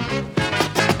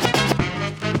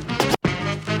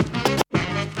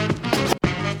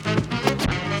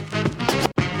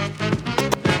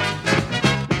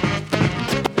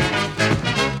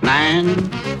 man,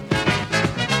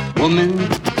 woman,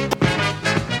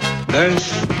 earth,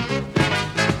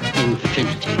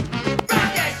 infinity.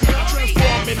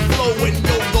 Transforming, flowing,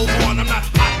 go on. I'm not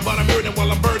hot, but I'm burning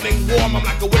while I'm burning warm. I'm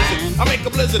like a wizard. I make a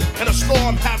blizzard and a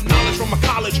storm. Have knowledge from a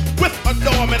college with a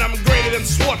dorm, and I'm greater than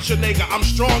Schwarzenegger. I'm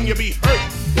strong, you be hurt.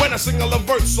 When I sing a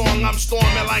Levert song, I'm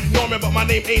storming like Norman, but my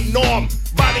name ain't Norm.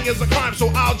 Biting is a crime,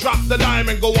 so I'll drop the dime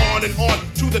and go on and on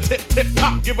to the tip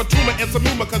top. Give a tumor and some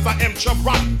humor, cause I am chub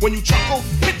rock. When you chuckle,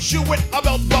 hit you with a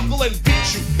belt buckle and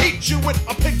beat you. Eat you with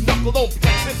a pig knuckle, don't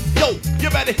flex it. Yo, you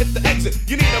better hit the exit.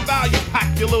 You need a value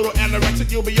pack, you little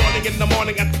anorexic. You'll be yawning in the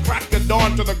morning at the crack of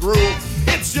dawn to the groove.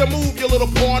 It's your move, you little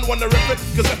pawn, wanna rip it.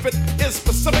 Cause if it is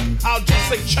specific, I'll just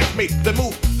say checkmate. Then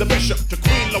move the bishop to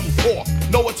queen level 4.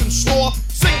 Know what's in store?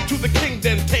 Sing to the king,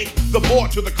 then take the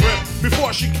board to the crib.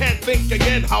 Before she can't think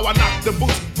again how I knock the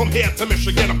boots from here to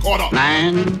Michigan. I'm caught up.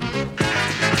 Man,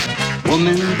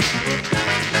 woman,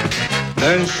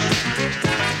 earth,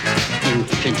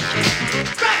 infinity.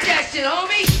 Rock that shit,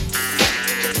 homie!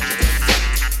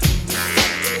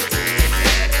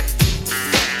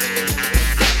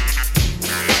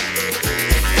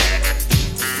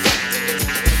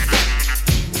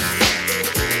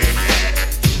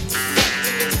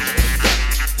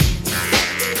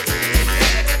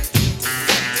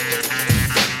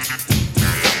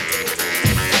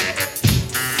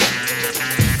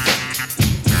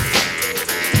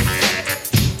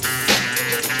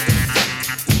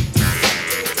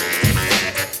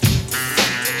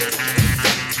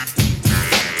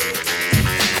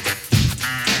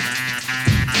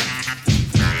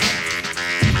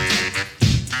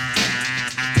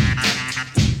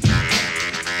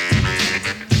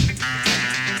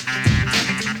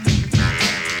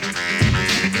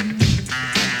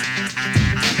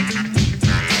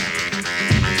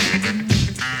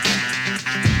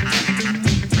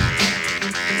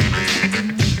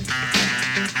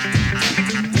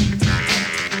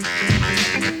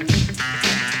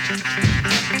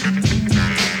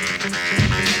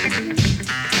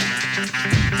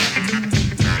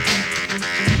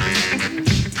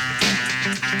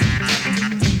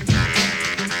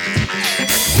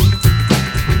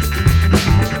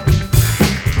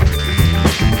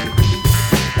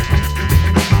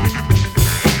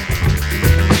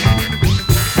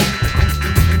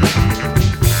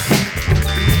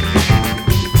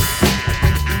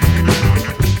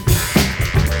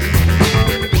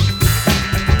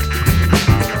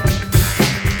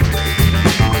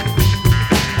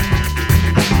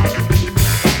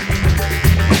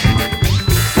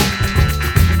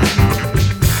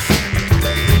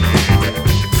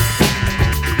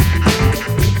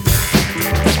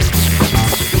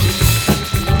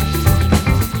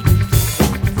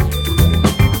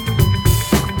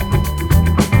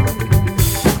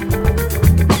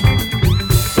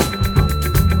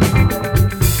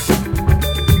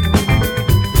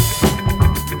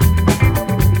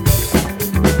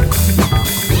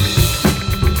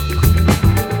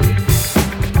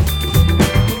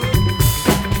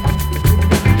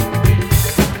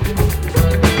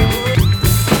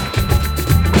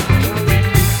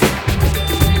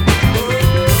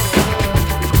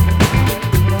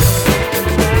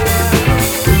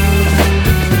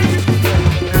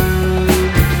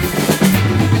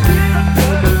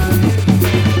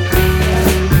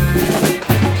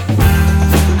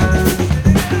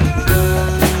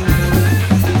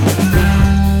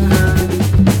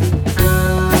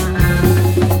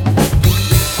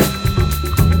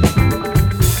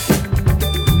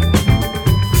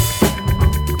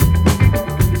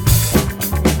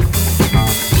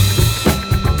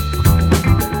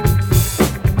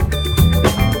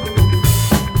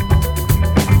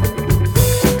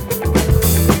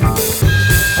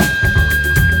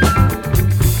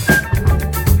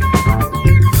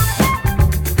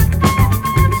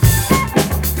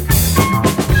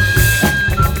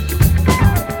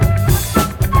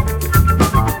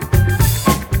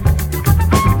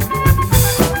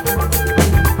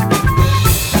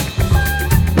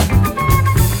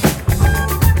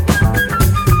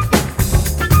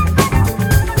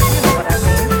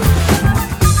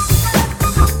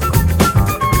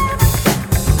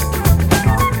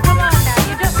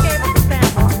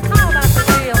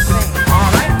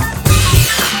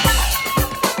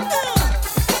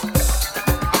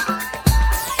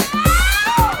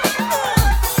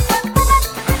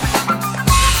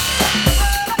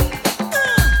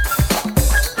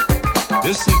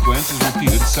 This sequence is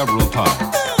repeated several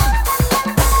times.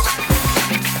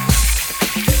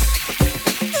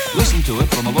 Listen to it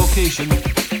from a location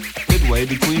midway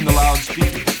between the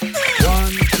loudspeakers.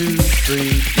 1, 2,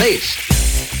 3, bass.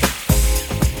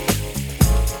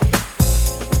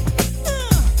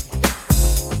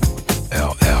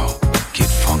 LL, get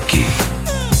funky.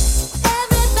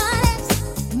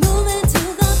 Moving to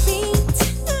the beat.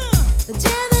 The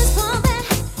jam is pumping.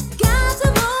 Got to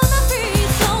move my feet.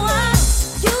 So I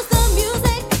use the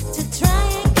music to try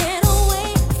and get away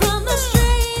from the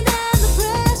strain and the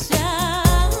pressure.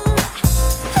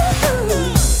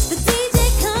 The DJ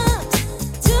comes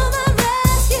to my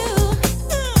rescue.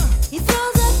 He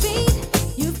throws a beat.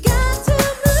 You've got to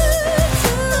move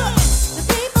to. The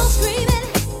people screaming,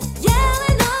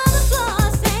 yelling on the floor,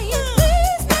 saying,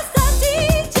 "Please, Mr.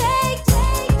 DJ."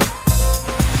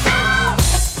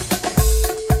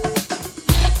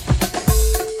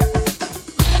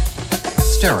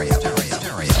 Stereo.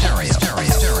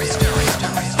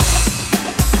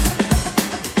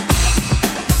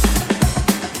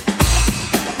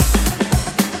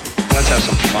 Let's have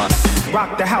some fun.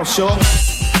 Rock the house, y'all.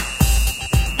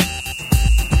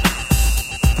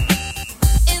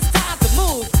 It's time to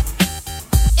move.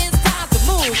 It's time to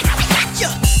move.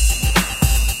 Yeah.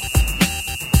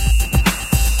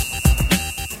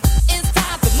 It's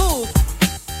time to move.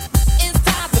 It's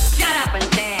time to get up and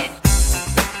dance.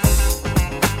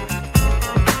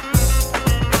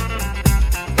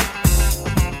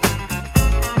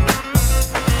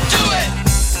 Do it.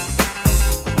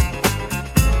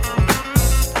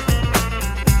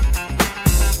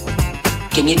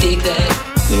 Can you dig that?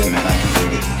 Yeah, man, I can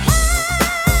dig it.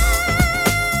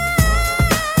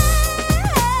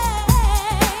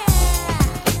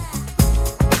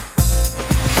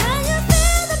 Can you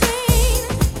feel the beat?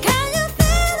 Can you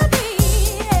feel the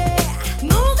beat?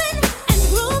 Moving and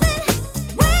grooving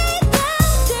way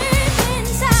down deep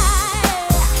inside.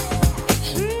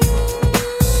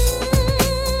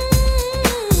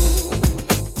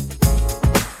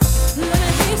 Let me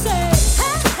hear you say,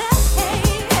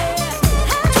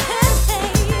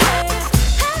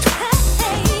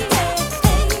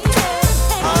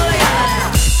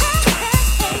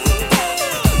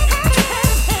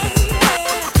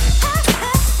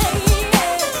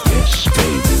 Yes,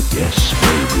 baby, yes,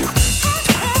 baby.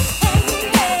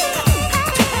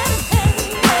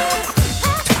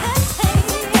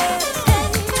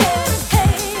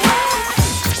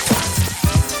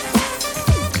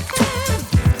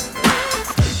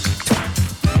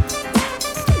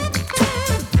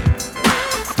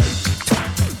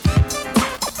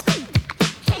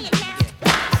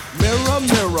 Mirror,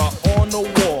 mirror on the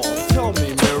wall. Tell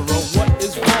me, mirror, what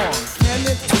is wrong? Can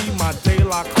it be my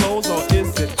daylight clothes or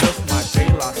is it just my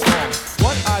daylight song?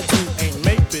 What I do ain't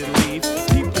make believe.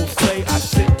 People say I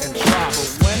sit and try, but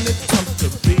when it comes to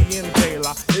being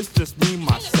daylight, it's just me,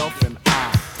 myself, and I.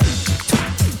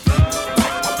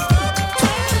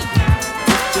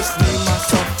 It's just me,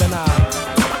 myself, and I.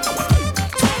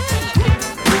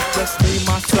 It's just me,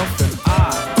 myself, and I.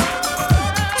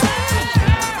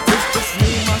 It's just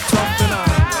me, myself, and I.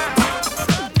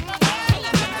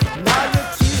 Now you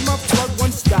tease my plug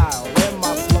one style and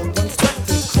my plug one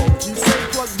spectacle. You say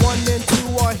plug 1 and 2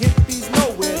 are hippies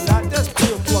nowhere. Now that's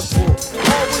pure plug bull.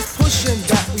 Always pushing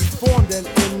that we formed an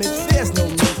image. There's no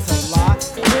need to lie.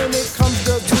 When it comes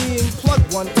to being plug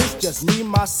one, it's just me,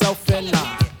 myself, and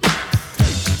I.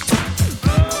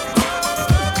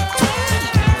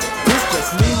 It's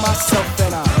just me, myself,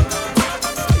 and I.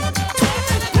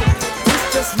 It's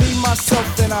just me,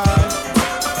 myself, and I.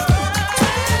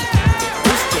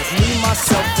 It's just me,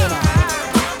 myself, and I.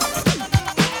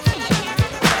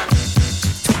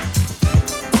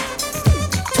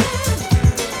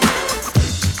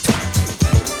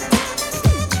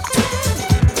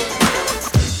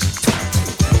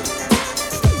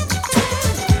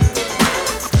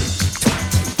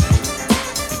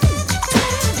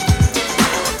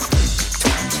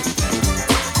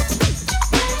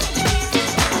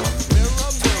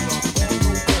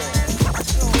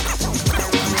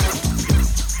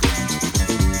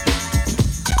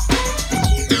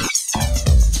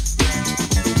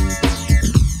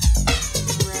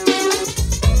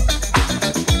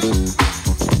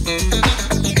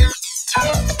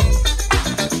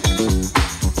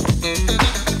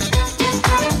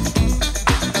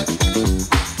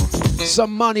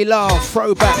 Some Money Love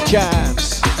throwback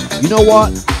jams. You know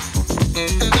what?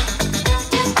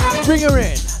 Bring her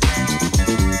in.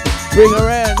 Bring her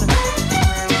in.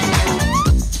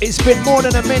 It's been more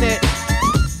than a minute.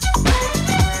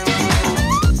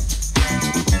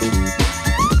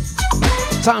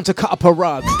 Time to cut up a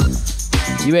rug.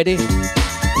 You ready?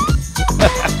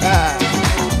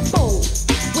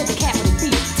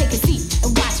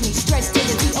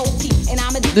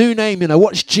 New name, you know.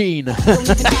 Watch Gene.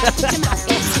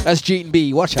 That's Gene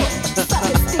B. Watch out.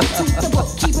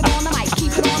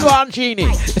 Go on,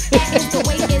 Genie.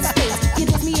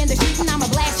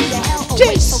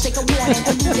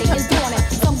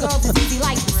 Some girls is easy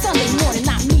like Sunday morning,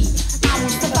 not me. I will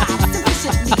survive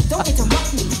sufficiently. Don't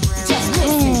interrupt me. Just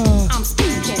listen. I'm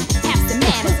speaking. Have some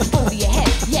manners over your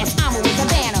head. Yes, I'm with a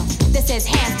banner that says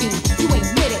Happy. You ain't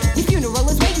with it. Your funeral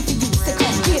is waiting for you, so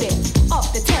come get it. Up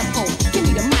the tempo. Give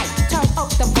me the mic. Turn up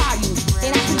the volume.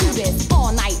 And I can do this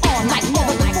all night,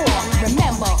 never before.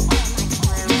 Remember,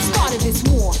 you started this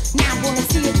war. Now I'm gonna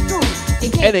see it through.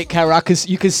 In it, Kara,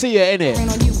 you can see it in it.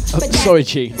 Sorry,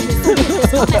 Gene.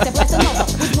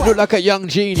 Look like a young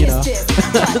Gene, you know.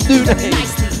 New name.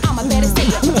 I'm a better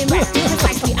sayer in rap.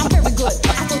 Precisely, I'm very good.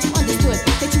 I thought you understood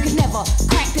that you could never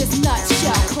crack this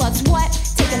nutshell. Clutch what?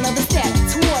 Take another step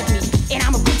toward me, and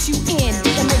I'ma put you in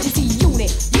the emergency unit.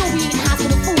 You'll be in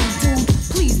hospital food, dude.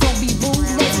 Please don't be rude.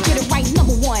 Let's get it right,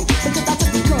 number one, because I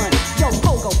just begun. Yo,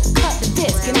 go, cut the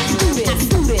disc, and I can do this. I can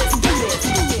do this.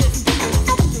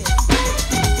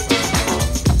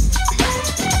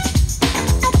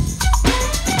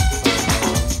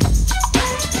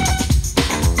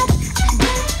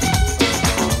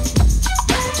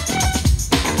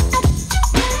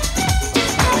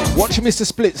 Watch Mr.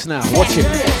 Splits now. Watch him.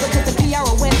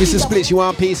 Mr. Splits, you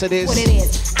want a piece of this?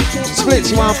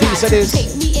 Splits, you want a piece of this?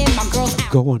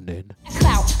 Go on then.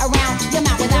 Clout around your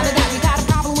mouth without a doubt. You got a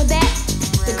problem with that?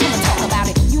 Then come and talk about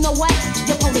it. You know what?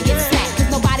 Your pony gets snapped, cause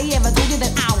nobody ever told you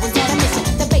that I was on a mission.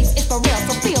 The bass is for real,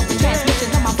 so feel the transmission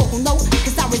of my vocal note,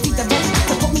 cause I received the vote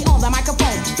to put me on the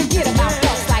microphone. Forget about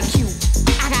folks like you.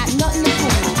 I got nothing to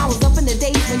prove. I was up in the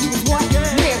days when you was what?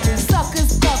 Miracles,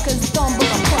 suckers, fuckers, dumb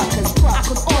motherfuckers. I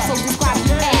could also describe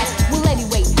you as, well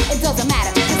anyway, it doesn't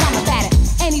matter, cause I'm a batter.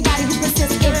 Anybody who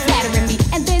persists in flattering me,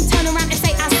 and then turn around and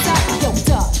say I suck, yo,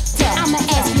 duh. I'ma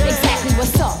ask you exactly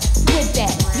what's up with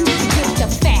that. You can get the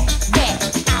fact that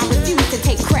I refuse to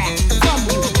take crap from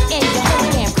you and your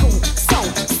whole damn crew. So,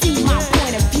 see my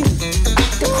point of view.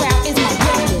 The crowd is my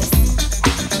witness.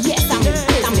 Yes, I'm in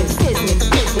business.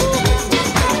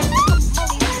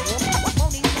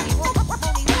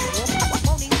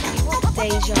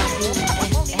 Deja Vu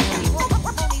FM.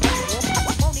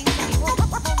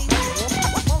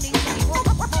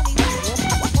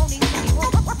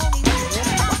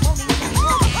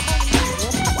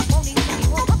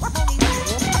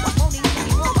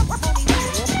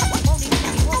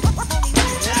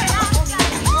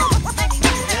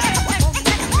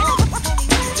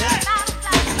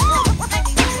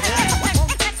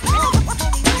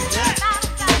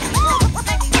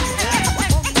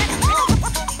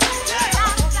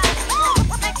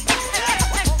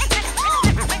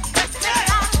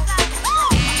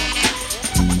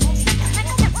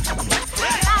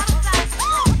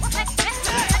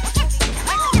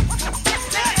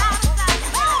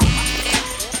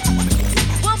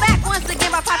 Well, back once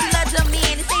again by popular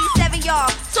demand. It's 87, y'all.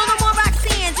 So no more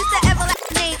Roxanne, just the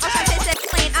everlasting name. Or should I say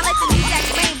plain? I let the new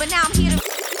jacks rain, but now I'm here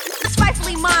to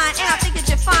spitefully mine. And I think that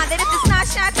you'll find that if it's not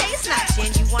Shantae, it's not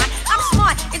genuine. I'm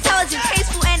smart, intelligent,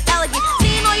 tasteful, and elegant.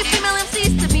 Seeing all you female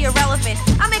MCs to be irrelevant.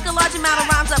 I make a large amount of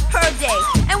rhymes up per day.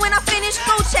 And when I finish,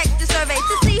 go check the survey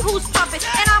to see who's pumping.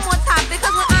 And I'm on top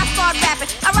because when I start rapping,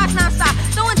 I rock non-stop,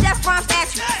 throwing death rhymes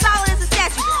at you. Solid as a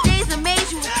statue. Days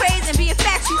amaze you with praise and be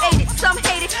infatuated. Some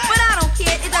hate it, but I don't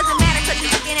care. It doesn't matter because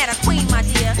you're looking at a queen, my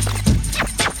dear.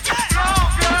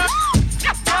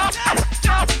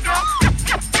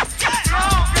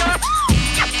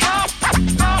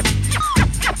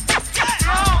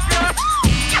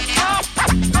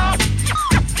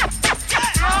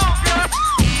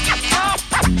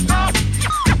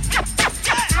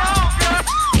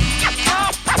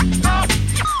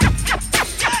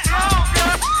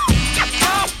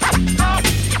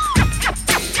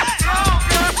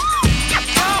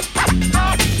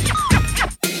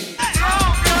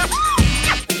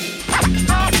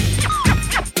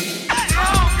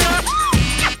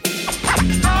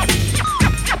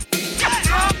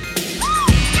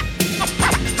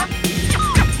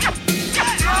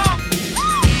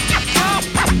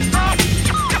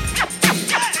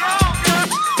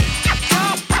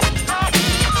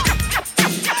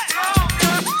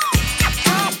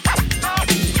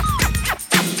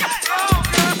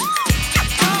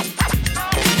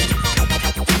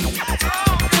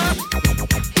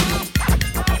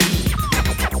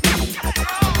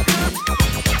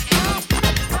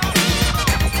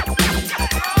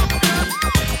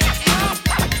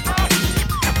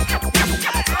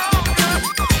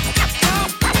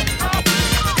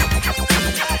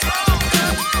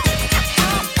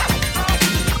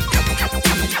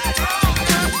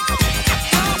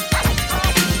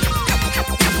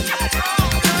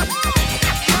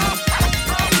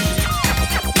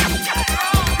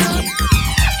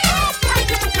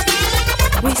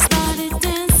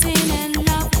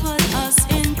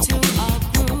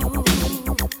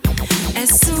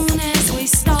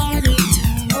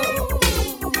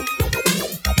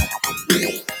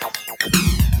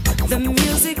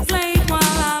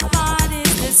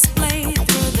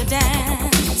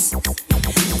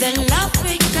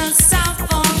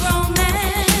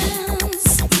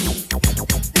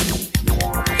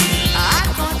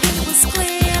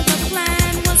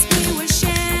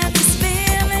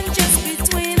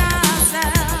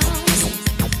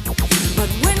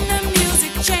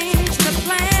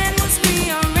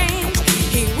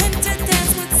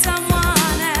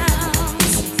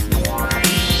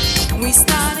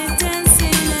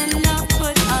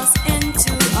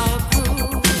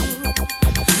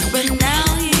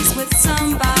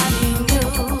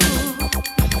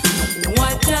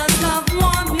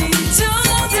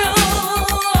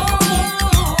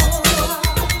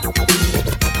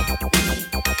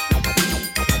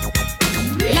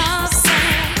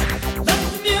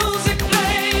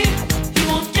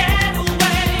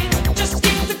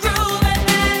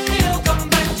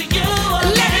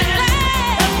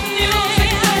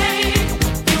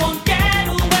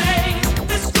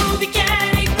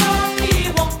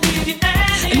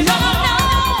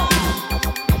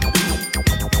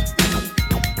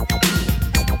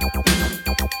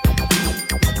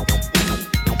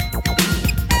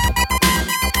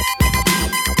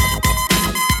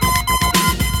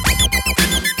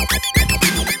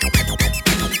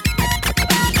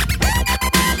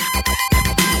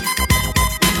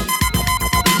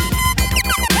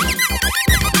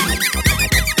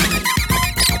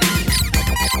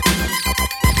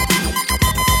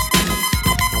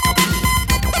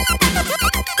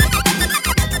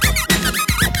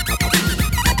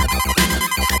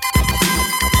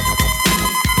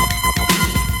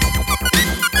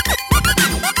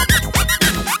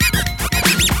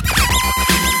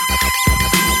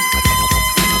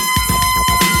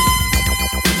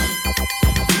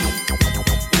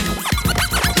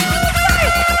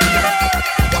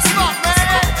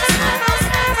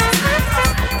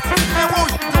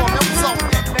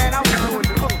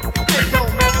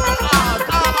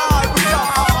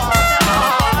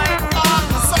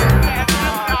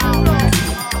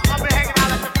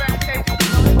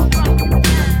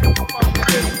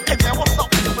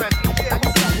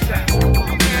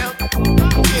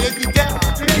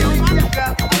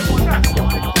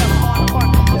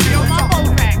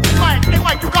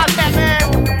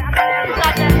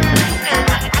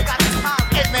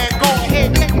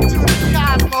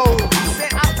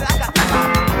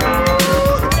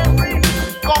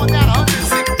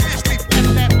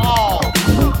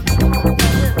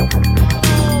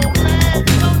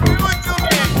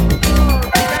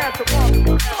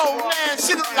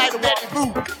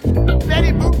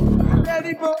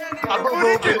 And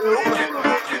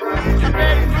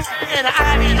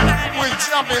I was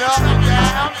jumping up and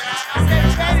down. I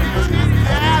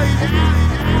said,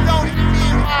 don't even be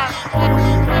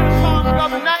on the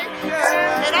other night.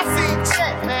 And I seen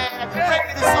Chet, man.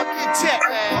 Ready to suck your Chet,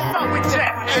 man. What's up with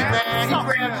Chet? Hey, man, he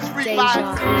grabbed his free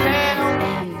life,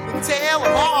 the tail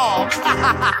of all.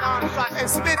 And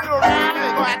spin it around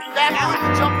and go after that. He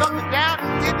jumped up and down,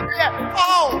 did the step.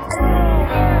 Oh!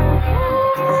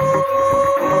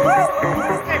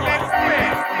 Hey, man,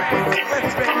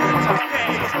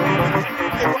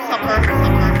 hey, what's up, Irvin?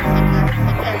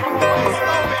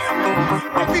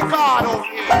 Hey, we God over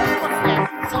here. What's that?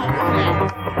 What's up with that?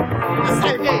 Let's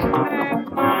say, hey.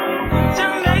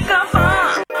 Jamaica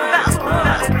fun, that's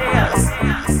what it is.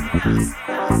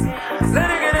 Let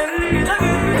it get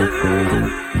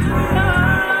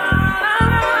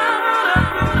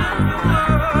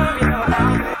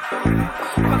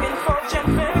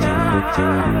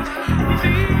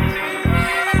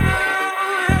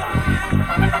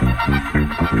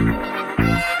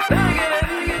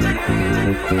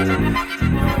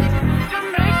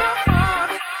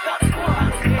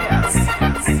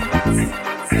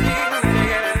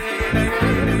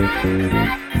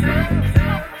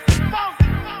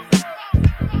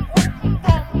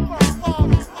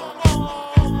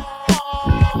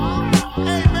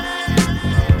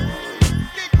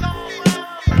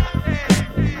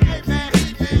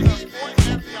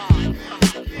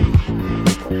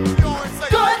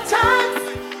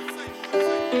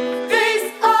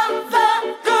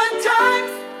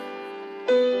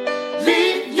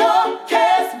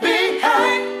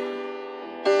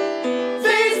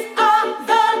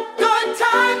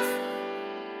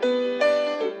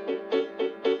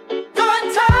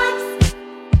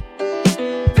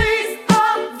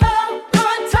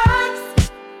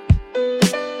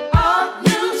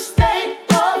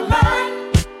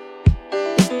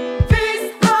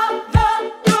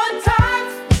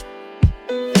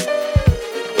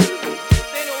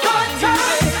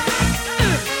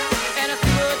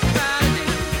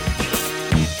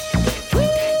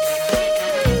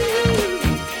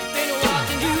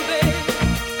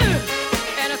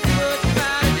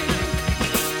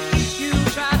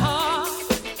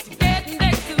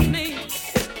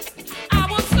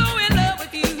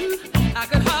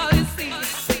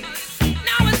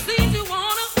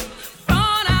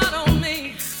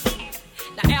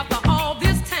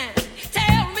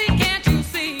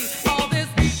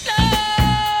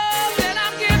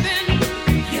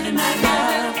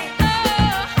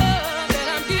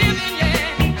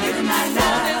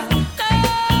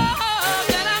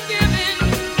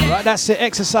That's it,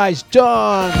 exercise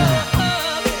done.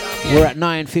 We're at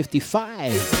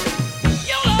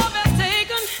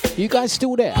 9:55. You guys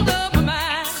still there?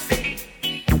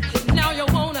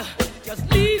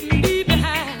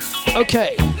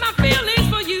 Okay. My feelings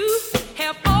for you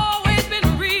have always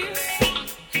been real.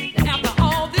 After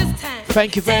all this time,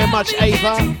 thank you very much,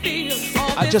 Ava.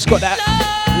 I just got that.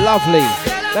 Lovely.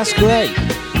 That's great.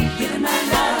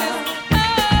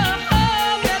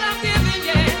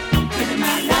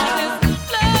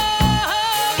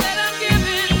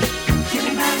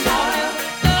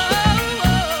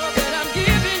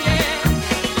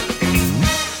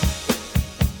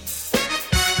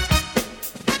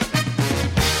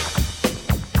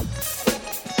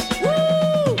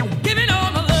 Give it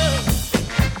all the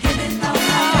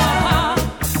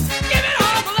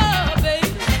love, baby.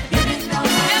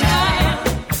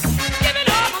 Give it all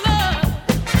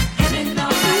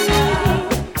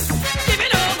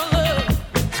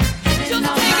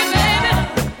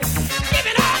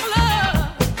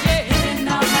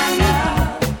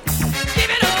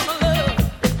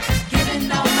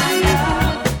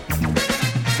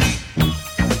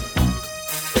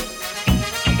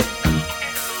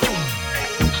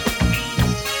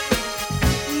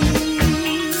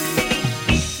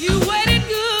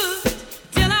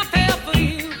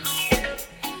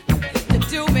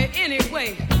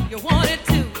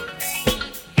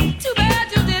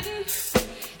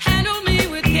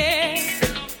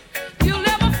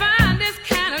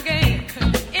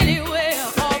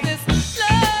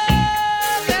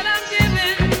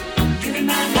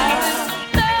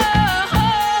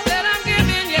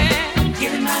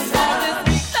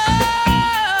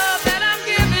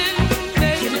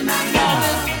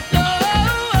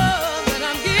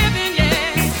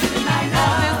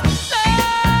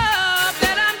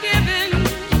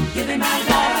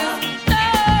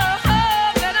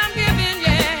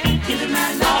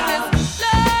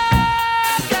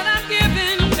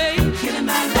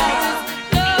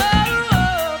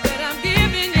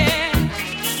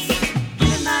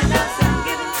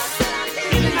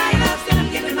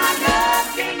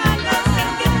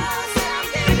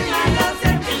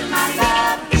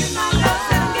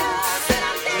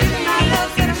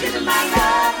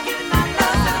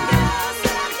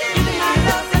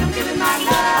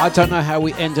I don't know how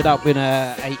we ended up in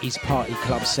a 80s party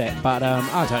club set, but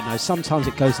I don't know. Sometimes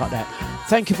it goes like that.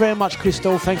 Thank you very much,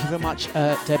 Crystal. Thank you very much,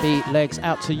 Debbie. Legs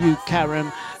out to you,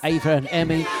 Karen, Ava, and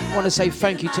Emmy. I want to say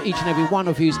thank you to each and every one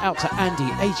of you. Out to Andy,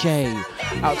 AJ,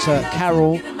 out to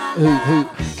Carol, who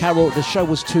Carol. The show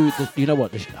was too. You know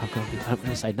what? I'm going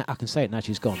to say. I can say it now.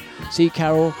 She's gone. See,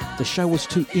 Carol, the show was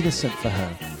too innocent for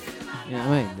her. You know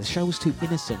what I mean? The show was too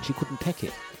innocent. She couldn't take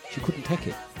it. She couldn't take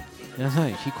it. You know what I'm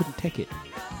saying? She couldn't take it.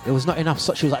 There was not enough.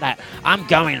 She was like that. I'm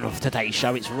going off today's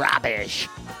show. It's rubbish.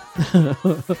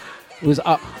 It was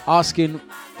asking.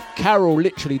 Carol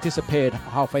literally disappeared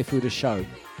halfway through the show.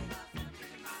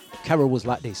 Carol was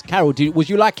like this. Carol, was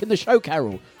you liking the show,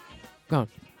 Carol? Go on.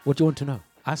 What do you want to know?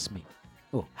 Ask me.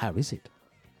 Oh, how is it?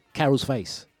 Carol's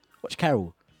face. Watch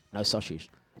Carol. No sausage.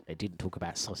 They didn't talk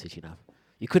about sausage enough.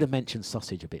 You could have mentioned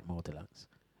sausage a bit more, Dlux.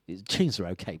 Cheese are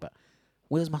okay, but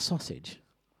where's my sausage?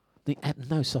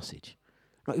 No sausage.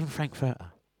 Not even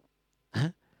Frankfurter. Huh?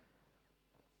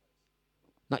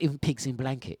 Not even pigs in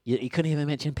blanket. You couldn't even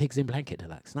mention pigs in blanket,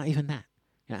 Dlux. Not even that.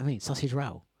 You know what I mean? Sausage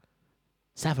roll.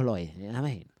 Savoy. You know what I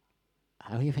mean?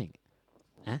 How do you think?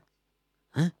 Huh?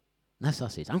 Huh? No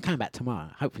sausage. I'm coming back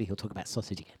tomorrow. Hopefully he'll talk about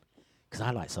sausage again. Because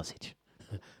I like sausage.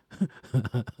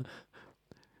 Do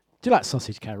you like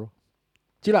sausage, Carol?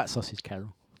 Do you like sausage,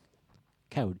 Carol?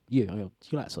 Carol, do you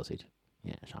like sausage?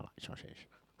 Yes, I like sausage.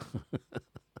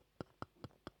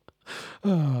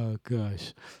 Oh,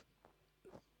 gosh.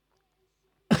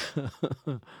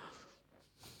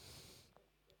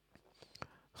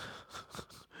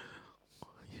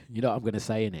 You know what I'm going to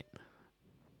say, innit?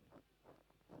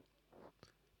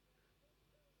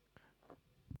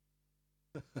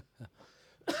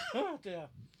 Oh, dear.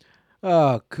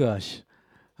 Oh, gosh.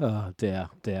 Oh, dear.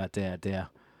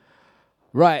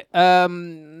 Right.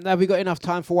 Have we got enough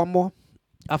time for one more?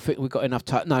 I think we've got enough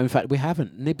time. No, in fact, we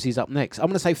haven't. Nibsy's up next. I'm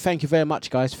going to say thank you very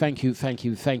much, guys. Thank you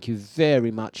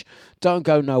very much. Don't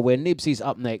go nowhere. Nibsy's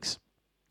up next.